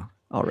for you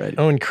already.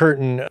 Owen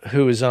Curtin,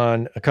 who was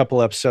on a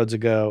couple episodes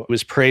ago,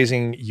 was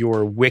praising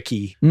your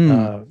wiki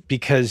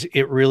because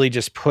it really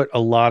just put a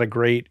lot of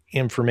great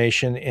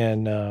information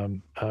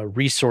and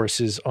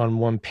resources on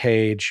one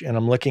page. And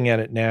I'm looking at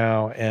it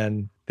now,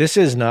 and this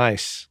is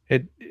nice.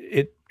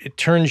 It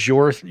turns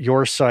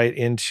your site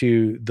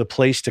into the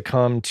place to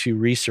come to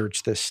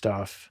research this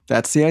stuff.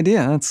 That's the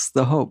idea. That's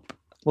the hope.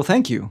 Well,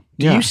 thank you.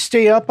 Do you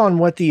stay up on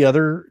what the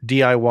other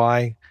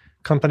DIY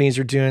companies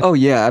are doing? Oh,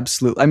 yeah,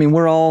 absolutely. I mean,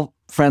 we're all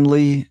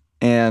friendly,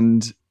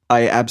 and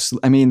I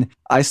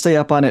stay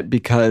up on it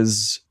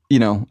because,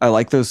 I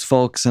like those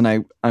folks,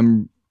 and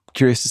I'm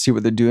curious to see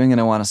what they're doing,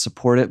 and I want to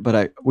support it.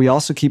 But we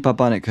also keep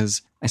up on it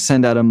because I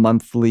send out a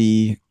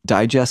monthly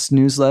digest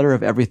newsletter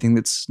of everything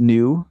that's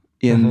new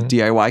in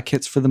DIY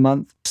kits for the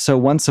month. So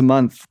once a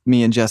month,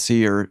 me and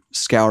Jesse are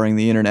scouring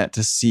the internet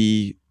to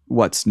see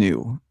what's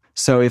new.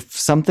 So if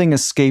something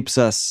escapes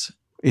us,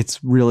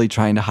 it's really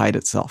trying to hide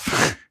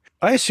itself.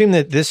 I assume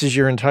that this is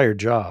your entire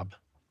job.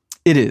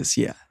 It is,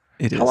 yeah.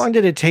 It is. How long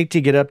did it take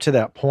to get up to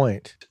that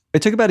point?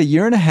 It took about 1.5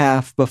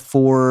 years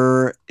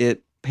before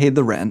it paid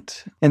the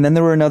rent. And then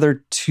there were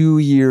another 2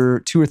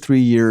 or 3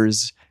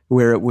 years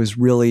where it was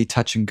really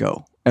touch and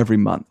go every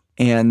month.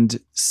 And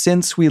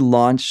since we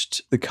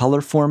launched the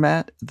color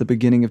format at the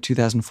beginning of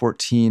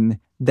 2014,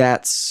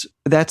 that's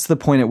the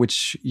point at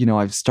which,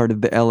 I've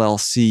started the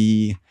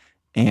LLC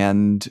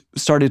and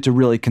started to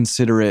really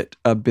consider it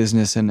a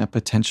business and a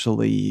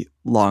potentially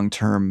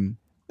long-term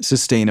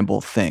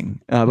sustainable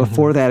thing.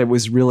 Before that, it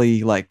was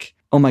really like,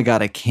 oh my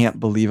God, I can't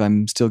believe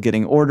I'm still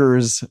getting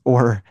orders.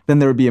 Or then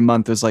there would be a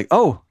month that was like,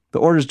 oh, the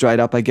orders dried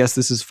up. I guess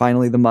this is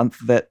finally the month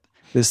that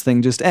this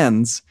thing just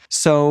ends.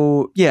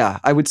 So yeah,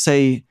 I would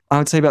say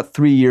about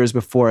 3 years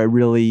before I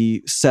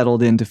really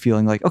settled into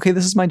feeling like, okay,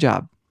 this is my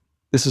job.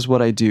 This is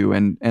what I do,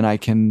 and I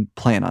can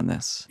plan on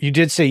this. You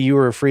did say you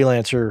were a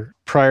freelancer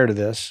prior to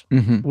this.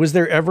 Mm-hmm. Was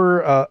there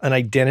ever an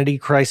identity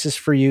crisis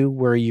for you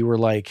where you were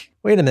like,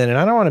 wait a minute,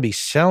 I don't want to be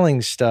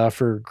selling stuff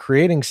or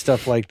creating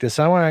stuff like this.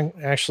 I want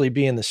to actually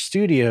be in the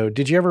studio.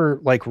 Did you ever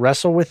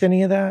wrestle with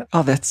any of that?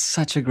 Oh, that's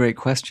such a great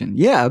question.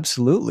 Yeah,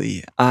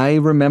 absolutely. I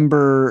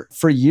remember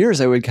for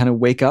years I would kind of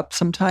wake up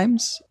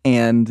sometimes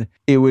and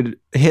it would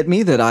hit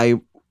me that I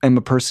am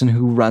a person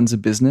who runs a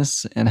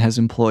business and has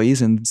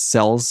employees and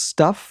sells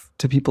stuff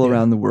to people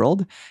around the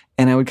world.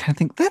 And I would kind of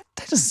think, that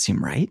doesn't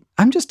seem right.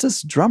 I'm just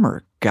this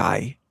drummer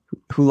guy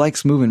who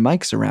likes moving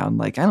mics around?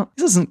 Like, this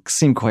doesn't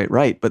seem quite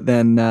right. But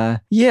then,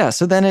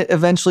 so then it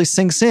eventually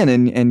sinks in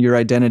and your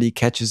identity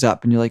catches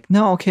up and you're like,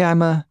 no, okay,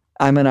 I'm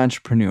an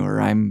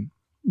entrepreneur.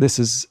 This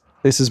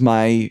is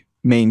my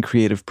main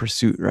creative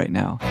pursuit right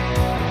now.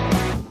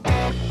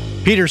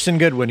 Peterson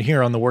Goodwin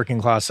here on the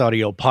Working Class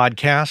Audio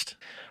Podcast.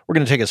 We're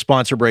going to take a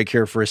sponsor break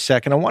here for a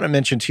second. I want to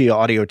mention to you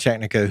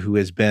Audio-Technica, who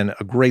has been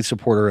a great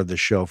supporter of the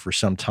show for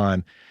some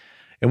time.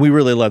 And we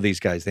really love these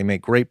guys. They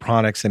make great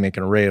products. They make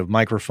an array of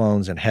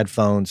microphones and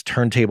headphones,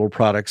 turntable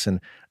products, and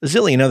a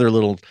zillion other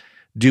little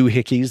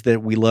doohickeys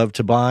that we love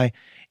to buy.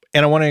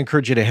 And I want to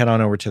encourage you to head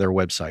on over to their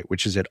website,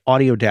 which is at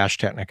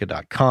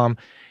audio-technica.com.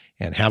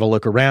 And have a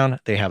look around.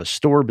 They have a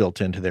store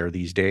built into there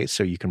these days,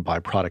 so you can buy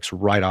products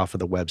right off of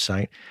the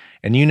website.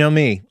 And you know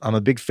me, I'm a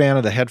big fan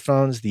of the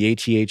headphones, the ATH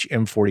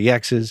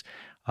M40Xs,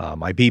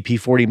 my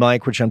BP40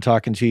 mic, which I'm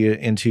talking to you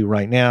into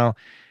right now.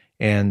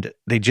 And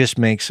they just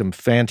make some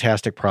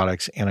fantastic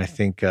products. And I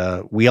think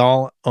we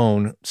all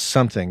own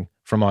something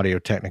from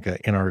Audio-Technica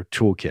in our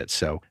toolkit.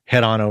 So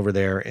head on over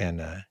there and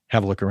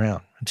have a look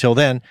around. Until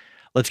then,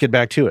 let's get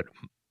back to it.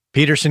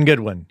 Peterson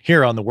Goodwin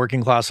here on the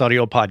Working Class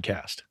Audio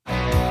Podcast.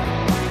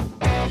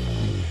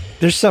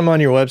 There's some on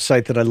your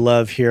website that I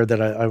love here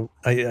that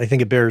I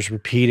think it bears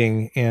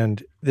repeating,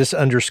 and this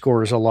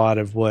underscores a lot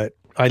of what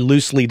I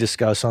loosely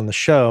discuss on the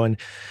show. And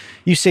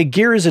you say,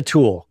 gear is a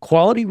tool.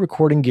 Quality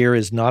recording gear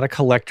is not a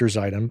collector's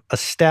item, a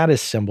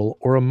status symbol,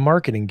 or a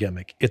marketing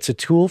gimmick. It's a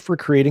tool for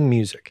creating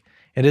music.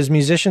 And as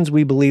musicians,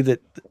 we believe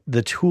that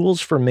the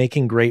tools for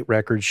making great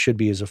records should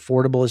be as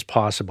affordable as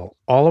possible.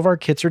 All of our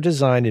kits are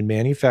designed and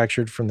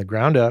manufactured from the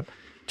ground up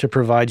to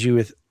provide you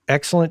with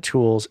excellent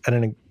tools at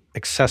an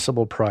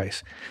accessible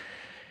price.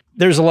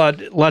 There's a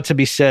lot to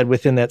be said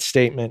within that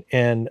statement,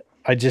 and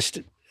I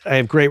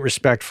have great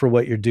respect for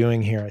what you're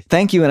doing here.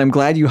 Thank you, and I'm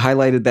glad you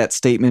highlighted that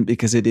statement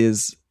because it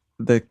is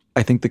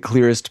I think the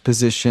clearest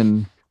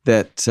position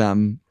that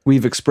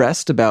we've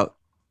expressed about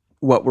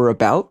what we're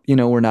about. You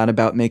know, we're not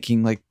about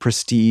making like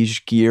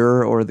prestige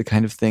gear or the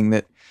kind of thing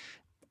that,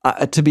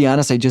 to be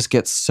honest, I'm just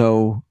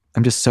so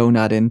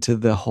not into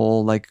the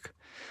whole like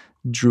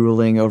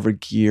drooling over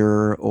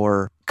gear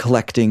or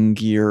collecting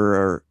gear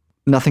or.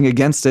 Nothing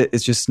against it.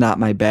 It's just not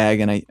my bag.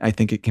 And I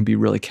think it can be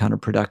really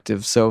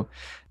counterproductive. So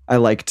I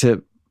like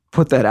to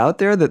put that out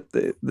there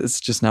that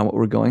it's just not what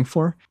we're going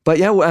for. But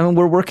yeah, I mean,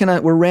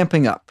 we're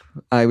ramping up,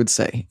 I would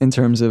say, in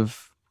terms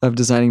of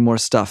designing more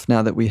stuff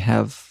now that we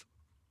have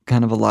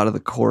kind of a lot of the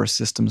core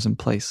systems in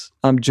place.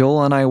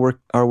 Joel and I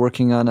are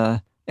working on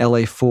a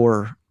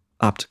LA4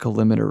 optical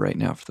limiter right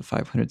now for the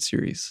 500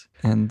 series.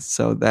 And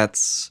so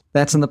that's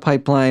in the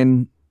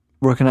pipeline.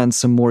 Working on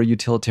some more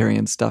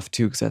utilitarian stuff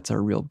too, because that's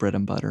our real bread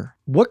and butter.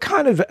 What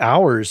kind of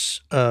hours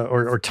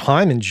or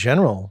time in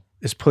general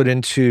is put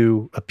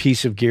into a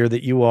piece of gear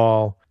that you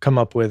all come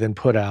up with and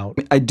put out?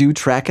 I do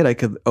track it. I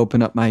could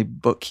open up my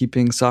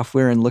bookkeeping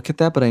software and look at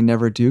that, but I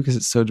never do because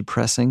it's so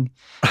depressing.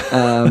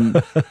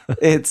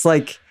 It's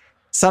like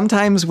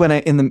sometimes when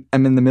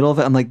I'm in the middle of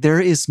it, I'm like,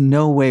 there is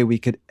no way we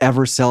could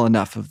ever sell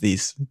enough of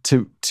these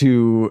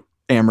to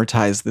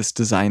amortize this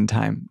design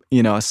time.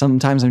 You know,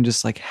 sometimes I'm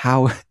just like,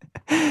 how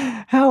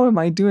am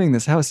I doing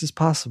this? How is this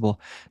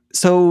possible?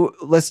 So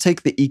let's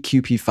take the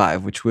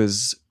EQP5, which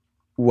was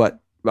what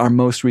our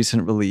most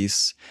recent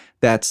release.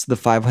 That's the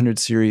 500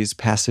 series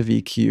passive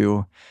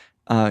EQ.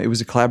 It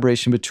was a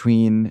collaboration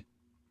between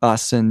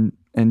us and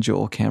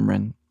Joel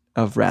Cameron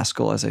of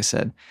Rascal, as I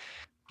said.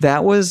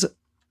 That was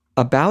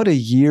about a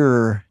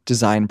year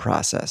design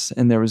process.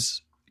 And there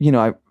was,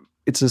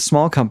 it's a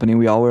small company.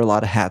 We all wear a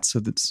lot of hats. So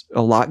there's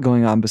a lot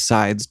going on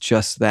besides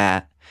just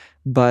that.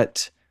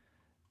 But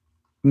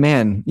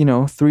man,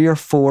 3 or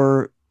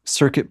 4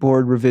 circuit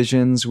board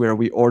revisions where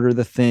we order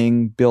the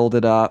thing, build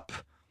it up.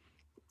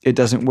 It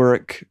doesn't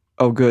work.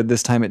 Oh, good.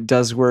 This time it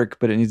does work,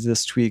 but it needs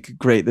this tweak.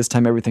 Great. This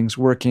time everything's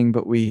working,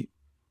 but we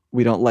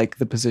don't like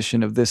the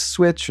position of this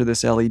switch or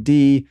this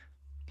LED.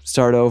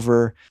 Start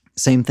over.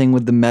 Same thing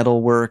with the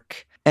metal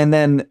work. And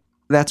then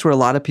that's where a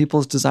lot of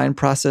people's design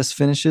process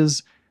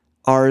finishes.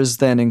 Ours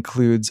then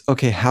includes,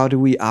 okay, how do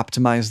we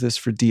optimize this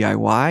for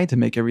DIY to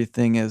make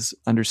everything as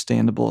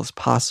understandable as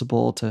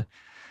possible, to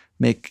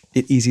make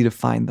it easy to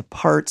find the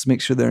parts,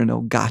 make sure there are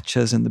no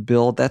gotchas in the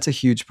build. That's a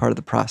huge part of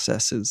the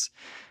process, is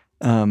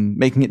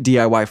making it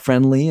DIY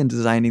friendly and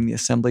designing the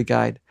assembly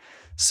guide.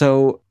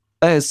 So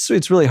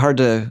it's really hard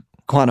to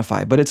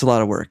quantify, but it's a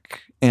lot of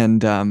work.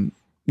 And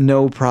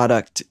no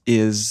product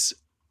is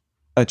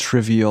a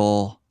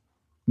trivial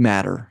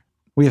matter.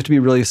 We have to be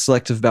really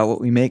selective about what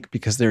we make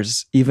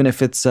because even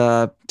if it's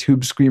a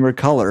Tube Screamer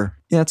color,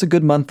 it's a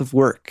good month of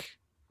work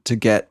to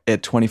get a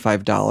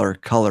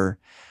 $25 color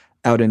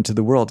out into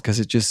the world, because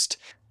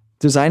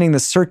designing the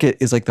circuit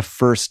is like the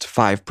first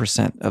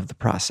 5% of the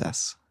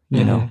process.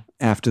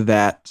 After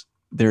that,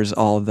 there's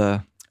all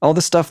the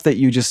stuff that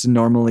you just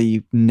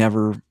normally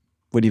never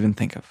would even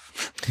think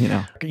of.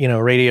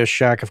 Radio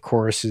Shack, of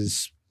course,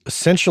 is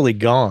essentially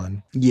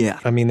gone. Yeah.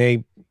 I mean,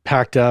 they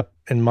packed up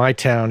in my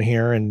town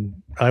here,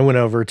 and I went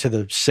over to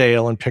the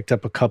sale and picked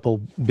up a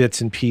couple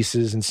bits and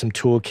pieces and some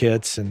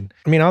toolkits. And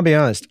I mean, I'll be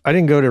honest, I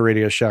didn't go to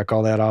Radio Shack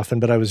all that often,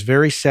 but I was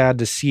very sad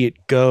to see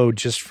it go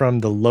just from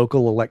the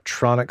local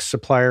electronics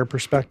supplier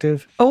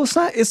perspective. Oh,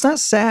 it's not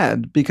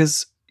sad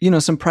because,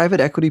 some private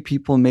equity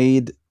people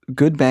made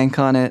good bank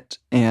on it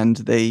and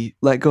they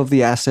let go of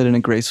the asset in a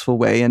graceful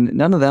way, and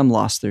none of them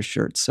lost their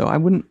shirts. So I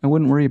wouldn't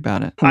worry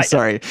about it. I'm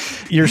sorry.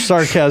 Your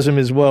sarcasm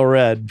is well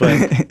read,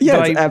 but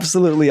yeah, it's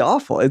absolutely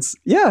awful. It's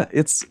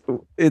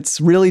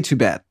really too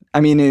bad. I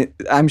mean,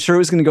 I'm sure it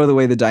was going to go the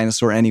way of the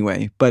dinosaur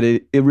anyway, but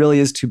it really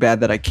is too bad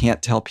that I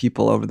can't tell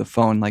people over the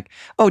phone, like,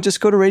 oh,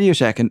 just go to Radio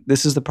Shack and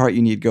this is the part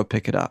you need, go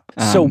pick it up.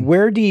 So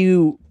where do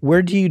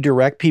you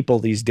direct people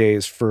these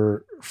days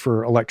for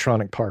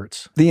electronic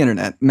parts? The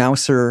internet,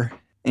 Mouser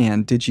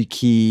and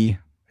DigiKey.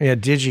 Yeah,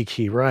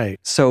 DigiKey, right.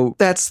 So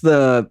that's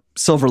the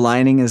silver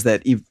lining, is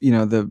that,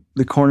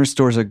 the corner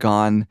stores are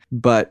gone,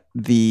 but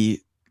the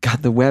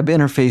web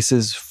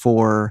interfaces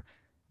for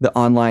the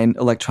online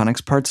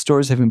electronics parts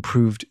stores have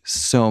improved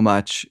so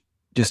much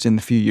just in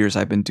the few years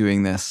I've been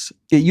doing this.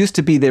 It used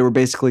to be they were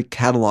basically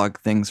catalog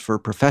things for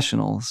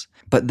professionals,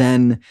 but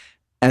then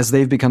as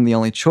they've become the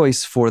only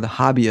choice for the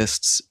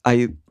hobbyists,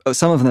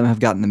 some of them have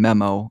gotten the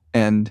memo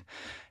and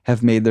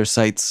have made their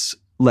sites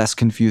less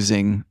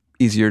confusing,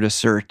 easier to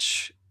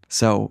search.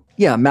 So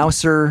yeah,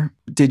 Mouser,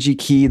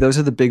 DigiKey, those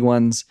are the big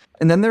ones.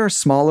 And then there are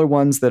smaller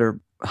ones that are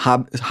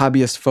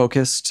hobbyist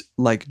focused,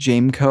 like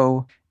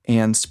Jameco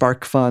and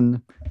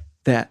SparkFun,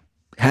 that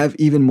have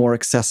even more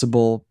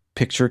accessible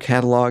picture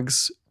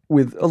catalogs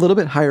with a little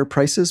bit higher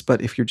prices.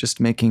 But if you're just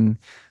making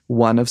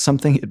one of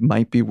something, it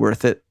might be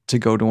worth it to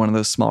go to one of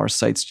those smaller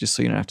sites just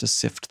so you don't have to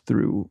sift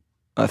through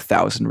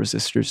 1,000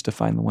 resistors to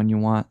find the one you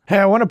want. Hey,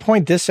 I want to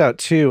point this out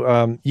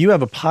too. You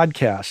have a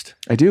podcast.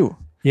 I do.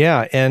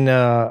 Yeah, and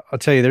I'll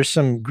tell you, there's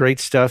some great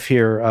stuff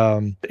here.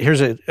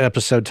 Here's an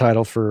episode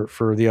title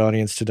for the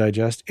audience to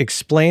digest.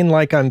 Explain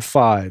Like I'm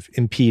 5,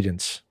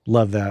 Impedance.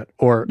 Love that.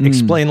 Or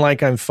Explain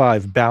Like I'm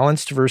 5,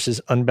 Balanced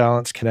versus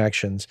Unbalanced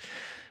Connections.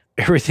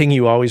 Everything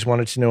you always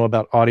wanted to know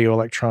about audio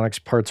electronics,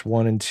 parts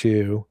 1 and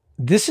 2.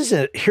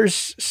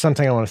 Here's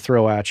something I want to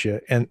throw at you.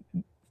 And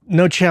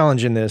no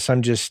challenge in this.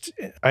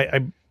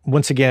 I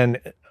once again,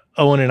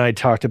 Owen and I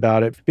talked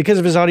about it. Because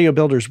of his Audio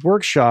Builders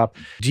Workshop,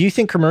 do you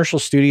think commercial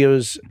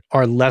studios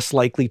are less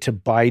likely to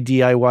buy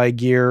DIY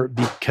gear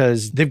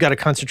because they've got to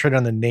concentrate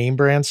on the name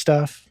brand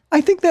stuff? I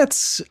think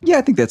that's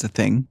a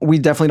thing. We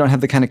definitely don't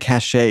have the kind of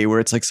cachet where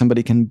it's like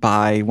somebody can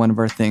buy one of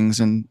our things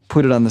and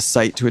put it on the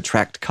site to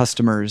attract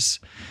customers.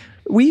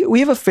 We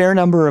have a fair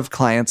number of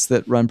clients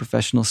that run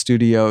professional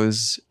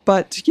studios,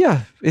 but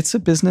yeah, it's a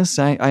business.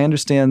 I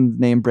understand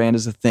name brand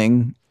is a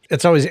thing.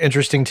 It's always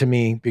interesting to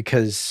me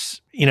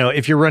because,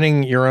 if you're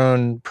running your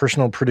own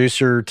personal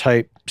producer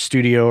type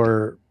studio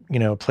or,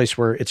 a place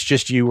where it's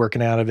just you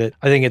working out of it,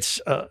 I think it's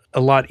a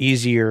lot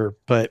easier.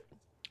 But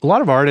a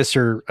lot of artists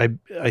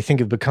I think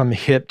have become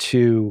hip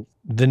to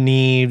the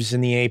Neves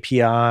and the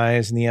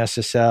APIs and the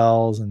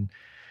SSLs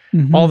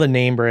and all the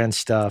name brand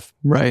stuff.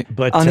 Right.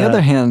 But on the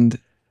other hand,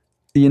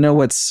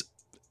 what's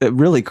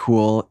really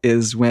cool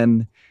is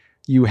when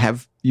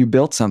you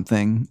built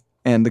something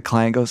and the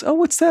client goes, oh,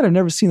 what's that? I've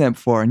never seen that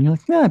before. And you're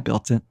like, nah, I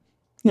built it.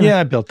 Yeah,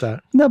 I built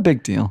that. No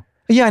big deal.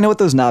 Yeah, I know what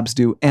those knobs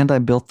do, and I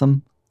built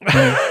them.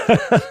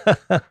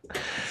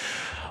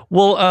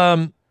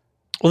 Well,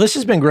 this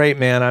has been great,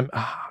 man.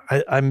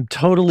 I'm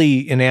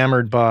totally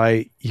enamored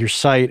by your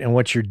site and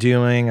what you're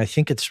doing. I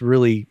think it's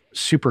really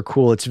super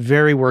cool. It's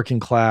very working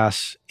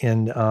class,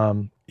 and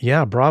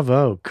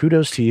bravo.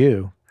 Kudos to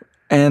you.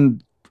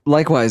 And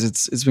likewise,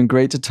 it's been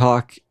great to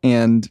talk,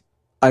 and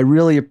I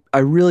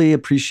really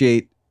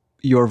appreciate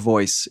your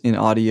voice in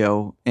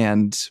audio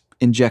and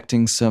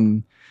injecting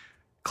some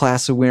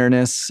class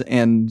awareness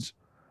and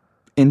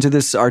into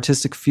this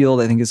artistic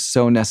field. I think is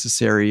so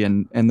necessary,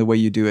 and the way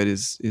you do it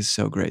is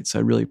so great. So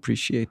I really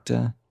appreciate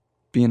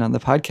being on the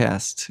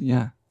podcast.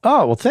 Yeah.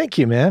 Oh, well, thank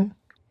you, man.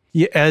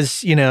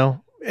 As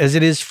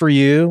it is for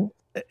you,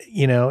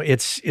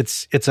 it's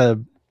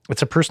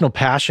a personal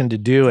passion to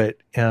do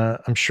it.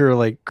 I'm sure,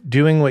 like,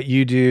 doing what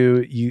you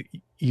do,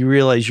 you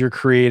realize you're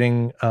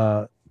creating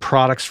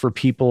products for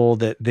people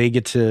that they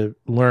get to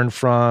learn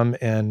from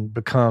and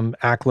become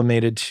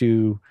acclimated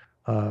to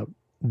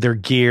their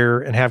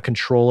gear and have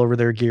control over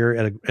their gear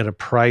at a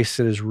price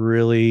that is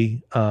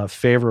really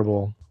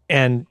favorable.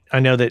 And I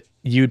know that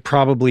you'd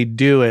probably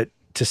do it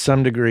to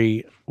some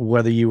degree,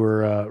 whether you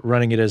were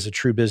running it as a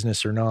true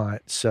business or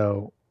not.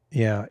 So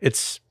yeah,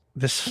 it's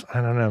this,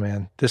 I don't know,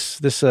 man,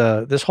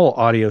 this whole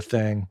audio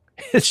thing,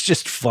 it's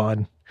just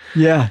fun.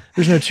 Yeah.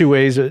 There's no two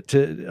ways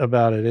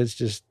about it. It's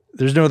just,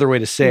 there's no other way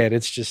to say it.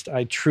 It's just,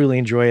 I truly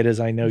enjoy it, as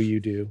I know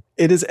you do.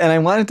 It is. And I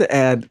wanted to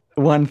add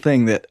one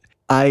thing that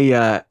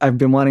I've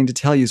been wanting to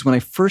tell you is when I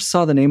first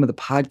saw the name of the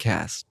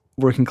podcast,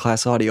 Working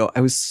Class Audio,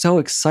 I was so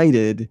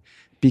excited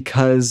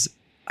because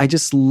I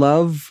just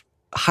love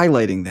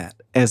highlighting that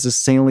as a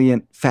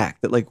salient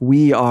fact that, like,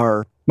 we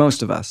are,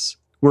 most of us,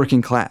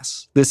 working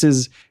class. This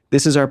is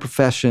our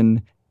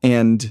profession.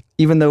 And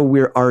even though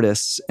we're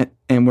artists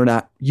and we're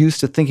not used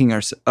to thinking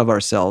of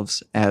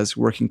ourselves as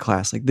working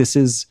class. Like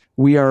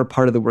we are a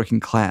part of the working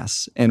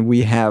class, and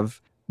we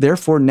have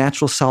therefore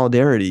natural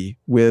solidarity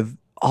with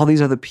all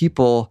these other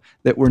people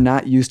that we're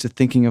not used to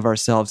thinking of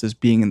ourselves as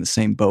being in the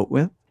same boat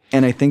with.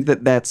 And I think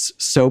that that's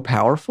so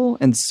powerful,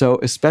 and so,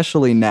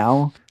 especially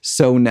now,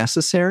 so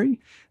necessary,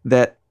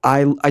 that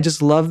I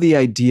just love the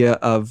idea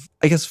of,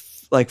 I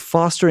guess, like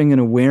fostering an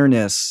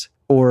awareness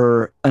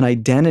or an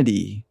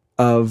identity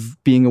of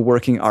being a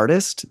working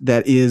artist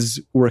that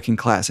is working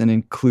class and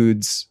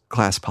includes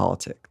class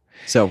politics.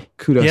 So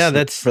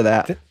kudos for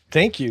that.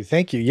 Thank you.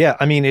 Yeah.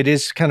 I mean, it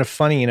is kind of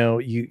funny,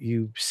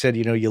 you said,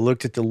 you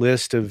looked at the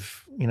list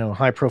of,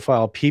 high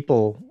profile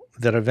people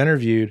that I've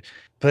interviewed,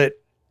 but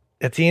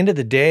at the end of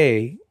the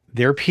day,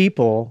 they're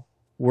people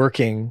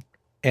working.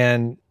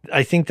 And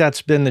I think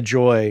that's been the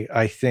joy,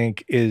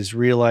 is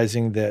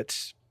realizing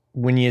that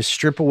when you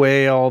strip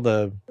away all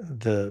the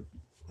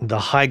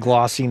high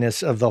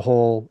glossiness of the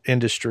whole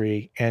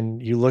industry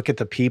and you look at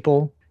the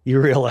people, you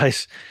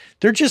realize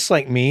they're just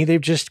like me.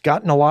 They've just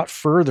gotten a lot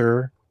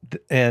further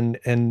and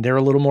they're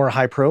a little more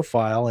high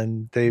profile,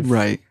 and they've,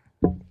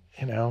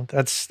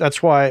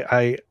 that's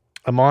why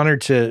I'm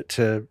honored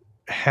to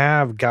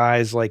have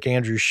guys like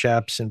Andrew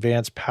Sheps and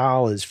Vance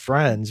Powell as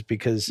friends,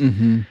 because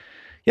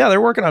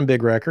they're working on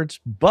big records,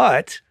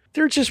 but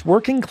they're just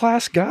working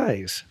class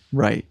guys.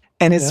 Right.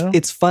 And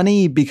it's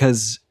funny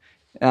because,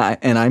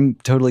 and I'm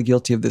totally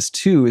guilty of this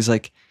too, is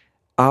like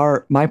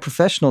my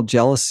professional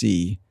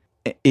jealousy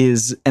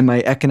and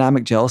my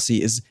economic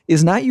jealousy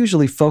is not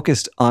usually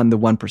focused on the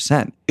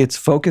 1%. It's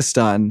focused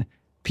on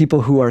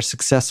people who are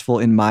successful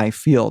in my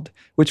field,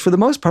 which for the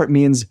most part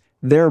means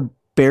they're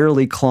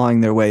barely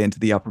clawing their way into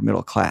the upper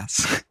middle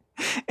class.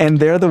 And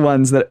they're the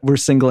ones that we're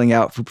singling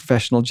out for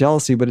professional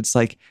jealousy. But it's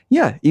like,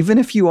 yeah, even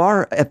if you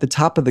are at the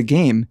top of the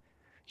game,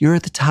 you're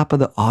at the top of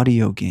the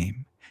audio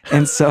game.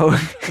 And so,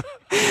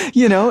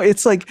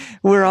 it's like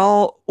we're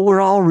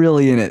all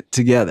really in it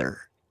together,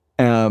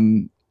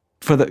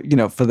 for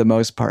the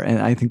most part. And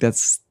I think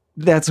that's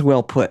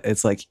well put.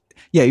 It's like,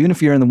 yeah, even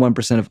if you're in the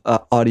 1%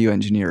 of audio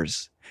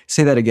engineers,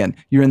 say that again,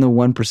 you're in the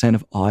 1%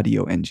 of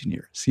audio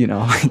engineers,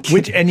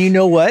 and you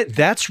know what?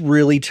 That's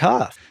really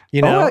tough.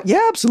 Yeah,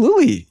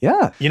 absolutely.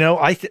 Yeah.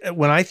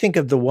 When I think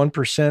of the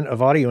 1%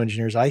 of audio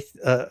engineers,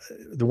 the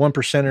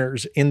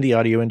 1%ers in the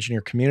audio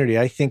engineer community,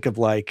 I think of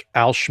like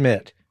Al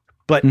Schmidt.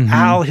 But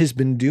Al has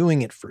been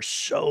doing it for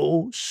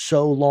so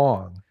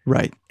long.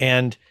 Right.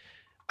 And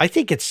I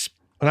think and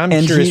I'm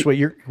curious what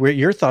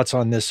your thoughts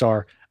on this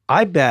are.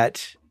 I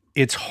bet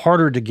it's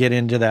harder to get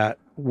into that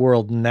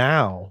world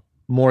now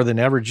more than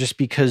ever, just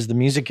because the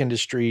music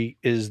industry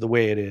is the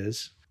way it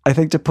is. I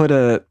think to put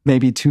a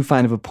maybe too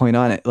fine of a point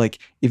on it, like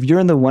if you're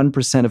in the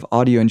 1% of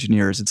audio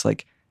engineers, it's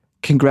like,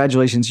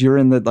 congratulations, you're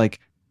in the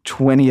like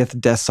 20th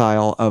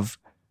decile of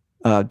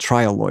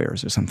trial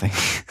lawyers or something.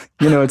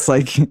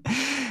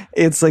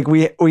 It's like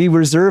we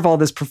reserve all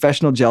this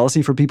professional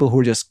jealousy for people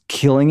who are just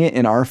killing it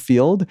in our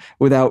field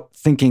without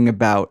thinking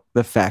about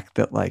the fact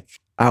that like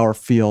our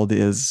field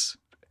is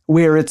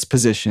where it's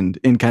positioned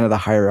in kind of the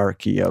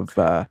hierarchy of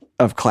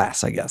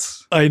class, I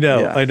guess. I know.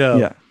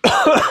 Yeah.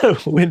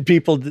 When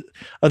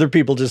other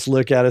people just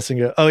look at us and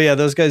go, "Oh yeah,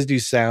 those guys do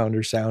sound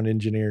or sound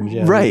engineers."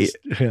 Yeah, right.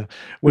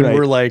 When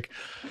we're like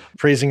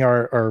praising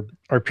our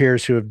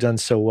peers who have done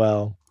so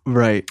well.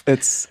 Right.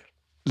 That's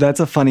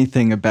a funny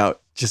thing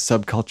about just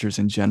subcultures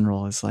in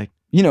general, is like,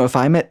 if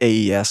I'm at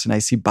AES and I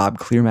see Bob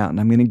Clearmountain,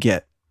 I'm going to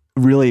get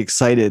really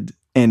excited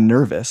and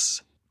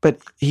nervous, but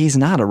he's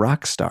not a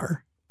rock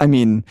star. I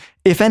mean,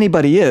 if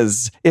anybody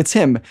is, it's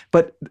him.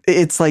 But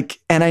it's like,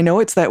 and I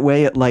know it's that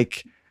way at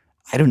like,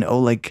 I don't know,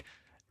 like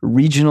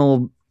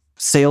regional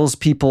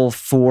salespeople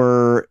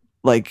for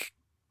like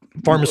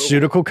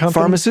pharmaceutical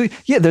companies.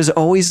 Yeah, there's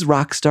always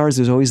rock stars.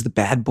 There's always the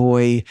bad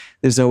boy.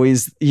 There's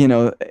always,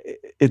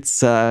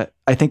 it's.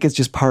 I think it's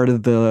just part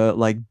of the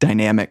like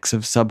dynamics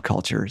of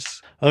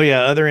subcultures. Oh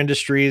yeah, other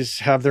industries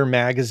have their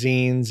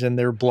magazines and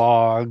their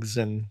blogs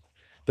and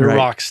their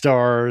rock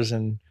stars,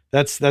 and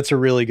that's a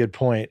really good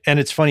point. And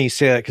it's funny you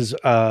say that, because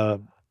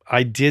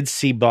I did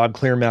see Bob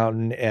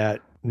Clearmountain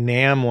at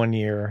NAMM one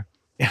year,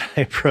 and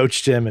I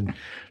approached him and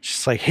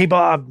just like, "Hey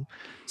Bob,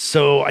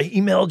 so I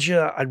emailed you.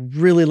 I'd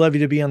really love you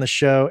to be on the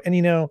show." And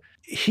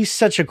he's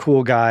such a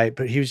cool guy,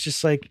 but he was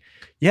just like,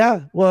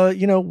 "Yeah, well,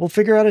 we'll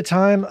figure out a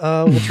time.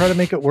 We'll try to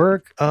make it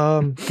work."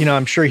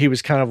 I'm sure he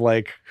was kind of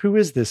like, "Who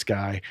is this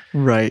guy?"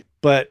 Right.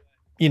 But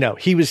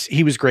he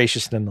was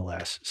gracious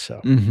nonetheless.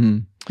 So,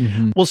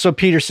 Well, so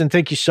Peterson,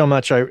 thank you so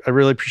much. I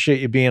really appreciate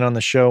you being on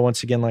the show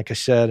once again, like I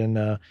said,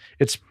 and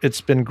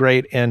it's been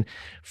great. And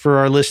for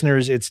our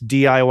listeners, it's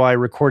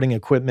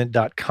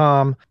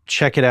DIYrecordingequipment.com.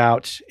 Check it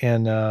out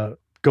and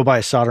go buy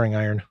a soldering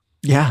iron.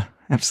 Yeah,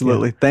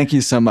 absolutely. Yeah. Thank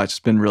you so much. It's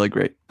been really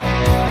great.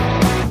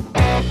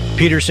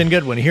 Peterson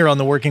Goodwin here on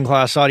the Working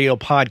Class Audio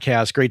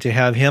Podcast. Great to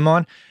have him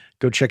on.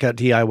 Go check out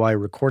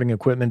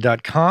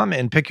DIYrecordingequipment.com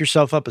and pick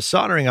yourself up a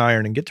soldering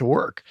iron and get to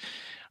work.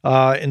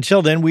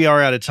 Until then, we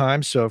are out of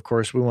time. So, of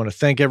course, we want to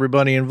thank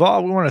everybody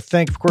involved. We want to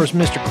thank, of course,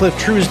 Mr. Cliff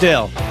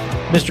Truesdale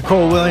Mr.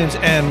 Cole Williams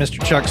and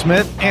Mr. Chuck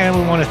Smith. And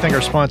we want to thank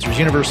our sponsors,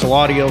 Universal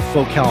Audio,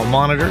 Focal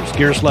Monitors,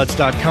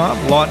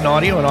 Gearsluts.com, Lawton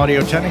Audio, and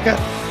Audio Technica.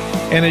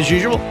 And as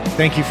usual,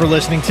 thank you for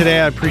listening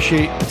today. I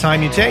appreciate the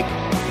time you take.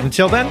 And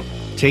until then,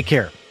 take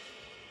care.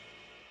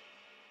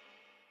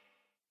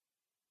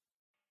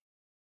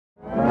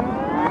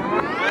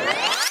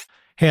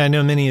 Hey, I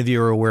know many of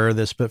you are aware of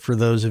this, but for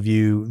those of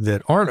you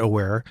that aren't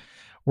aware,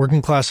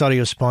 Working Class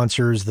Audio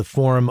sponsors the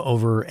forum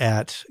over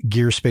at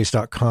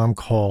gearspace.com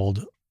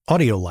called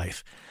Audio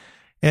Life.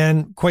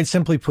 And quite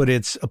simply put,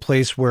 it's a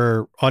place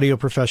where audio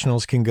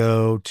professionals can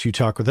go to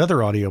talk with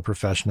other audio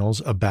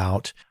professionals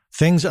about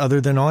things other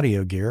than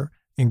audio gear,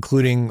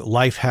 including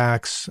life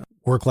hacks,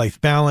 work-life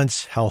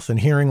balance, health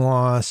and hearing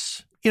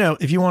loss. You know,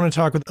 if you want to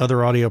talk with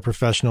other audio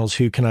professionals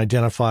who can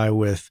identify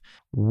with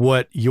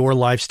what your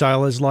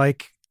lifestyle is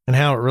like and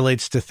how it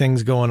relates to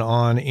things going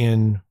on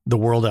in the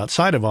world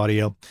outside of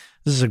audio,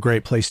 this is a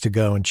great place to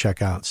go and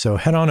check out. So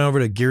head on over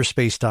to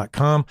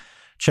gearspace.com,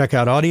 check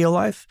out Audio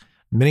Life,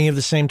 many of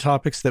the same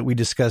topics that we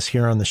discuss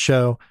here on the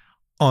show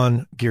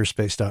on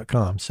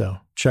gearspace.com. So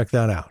check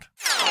that out.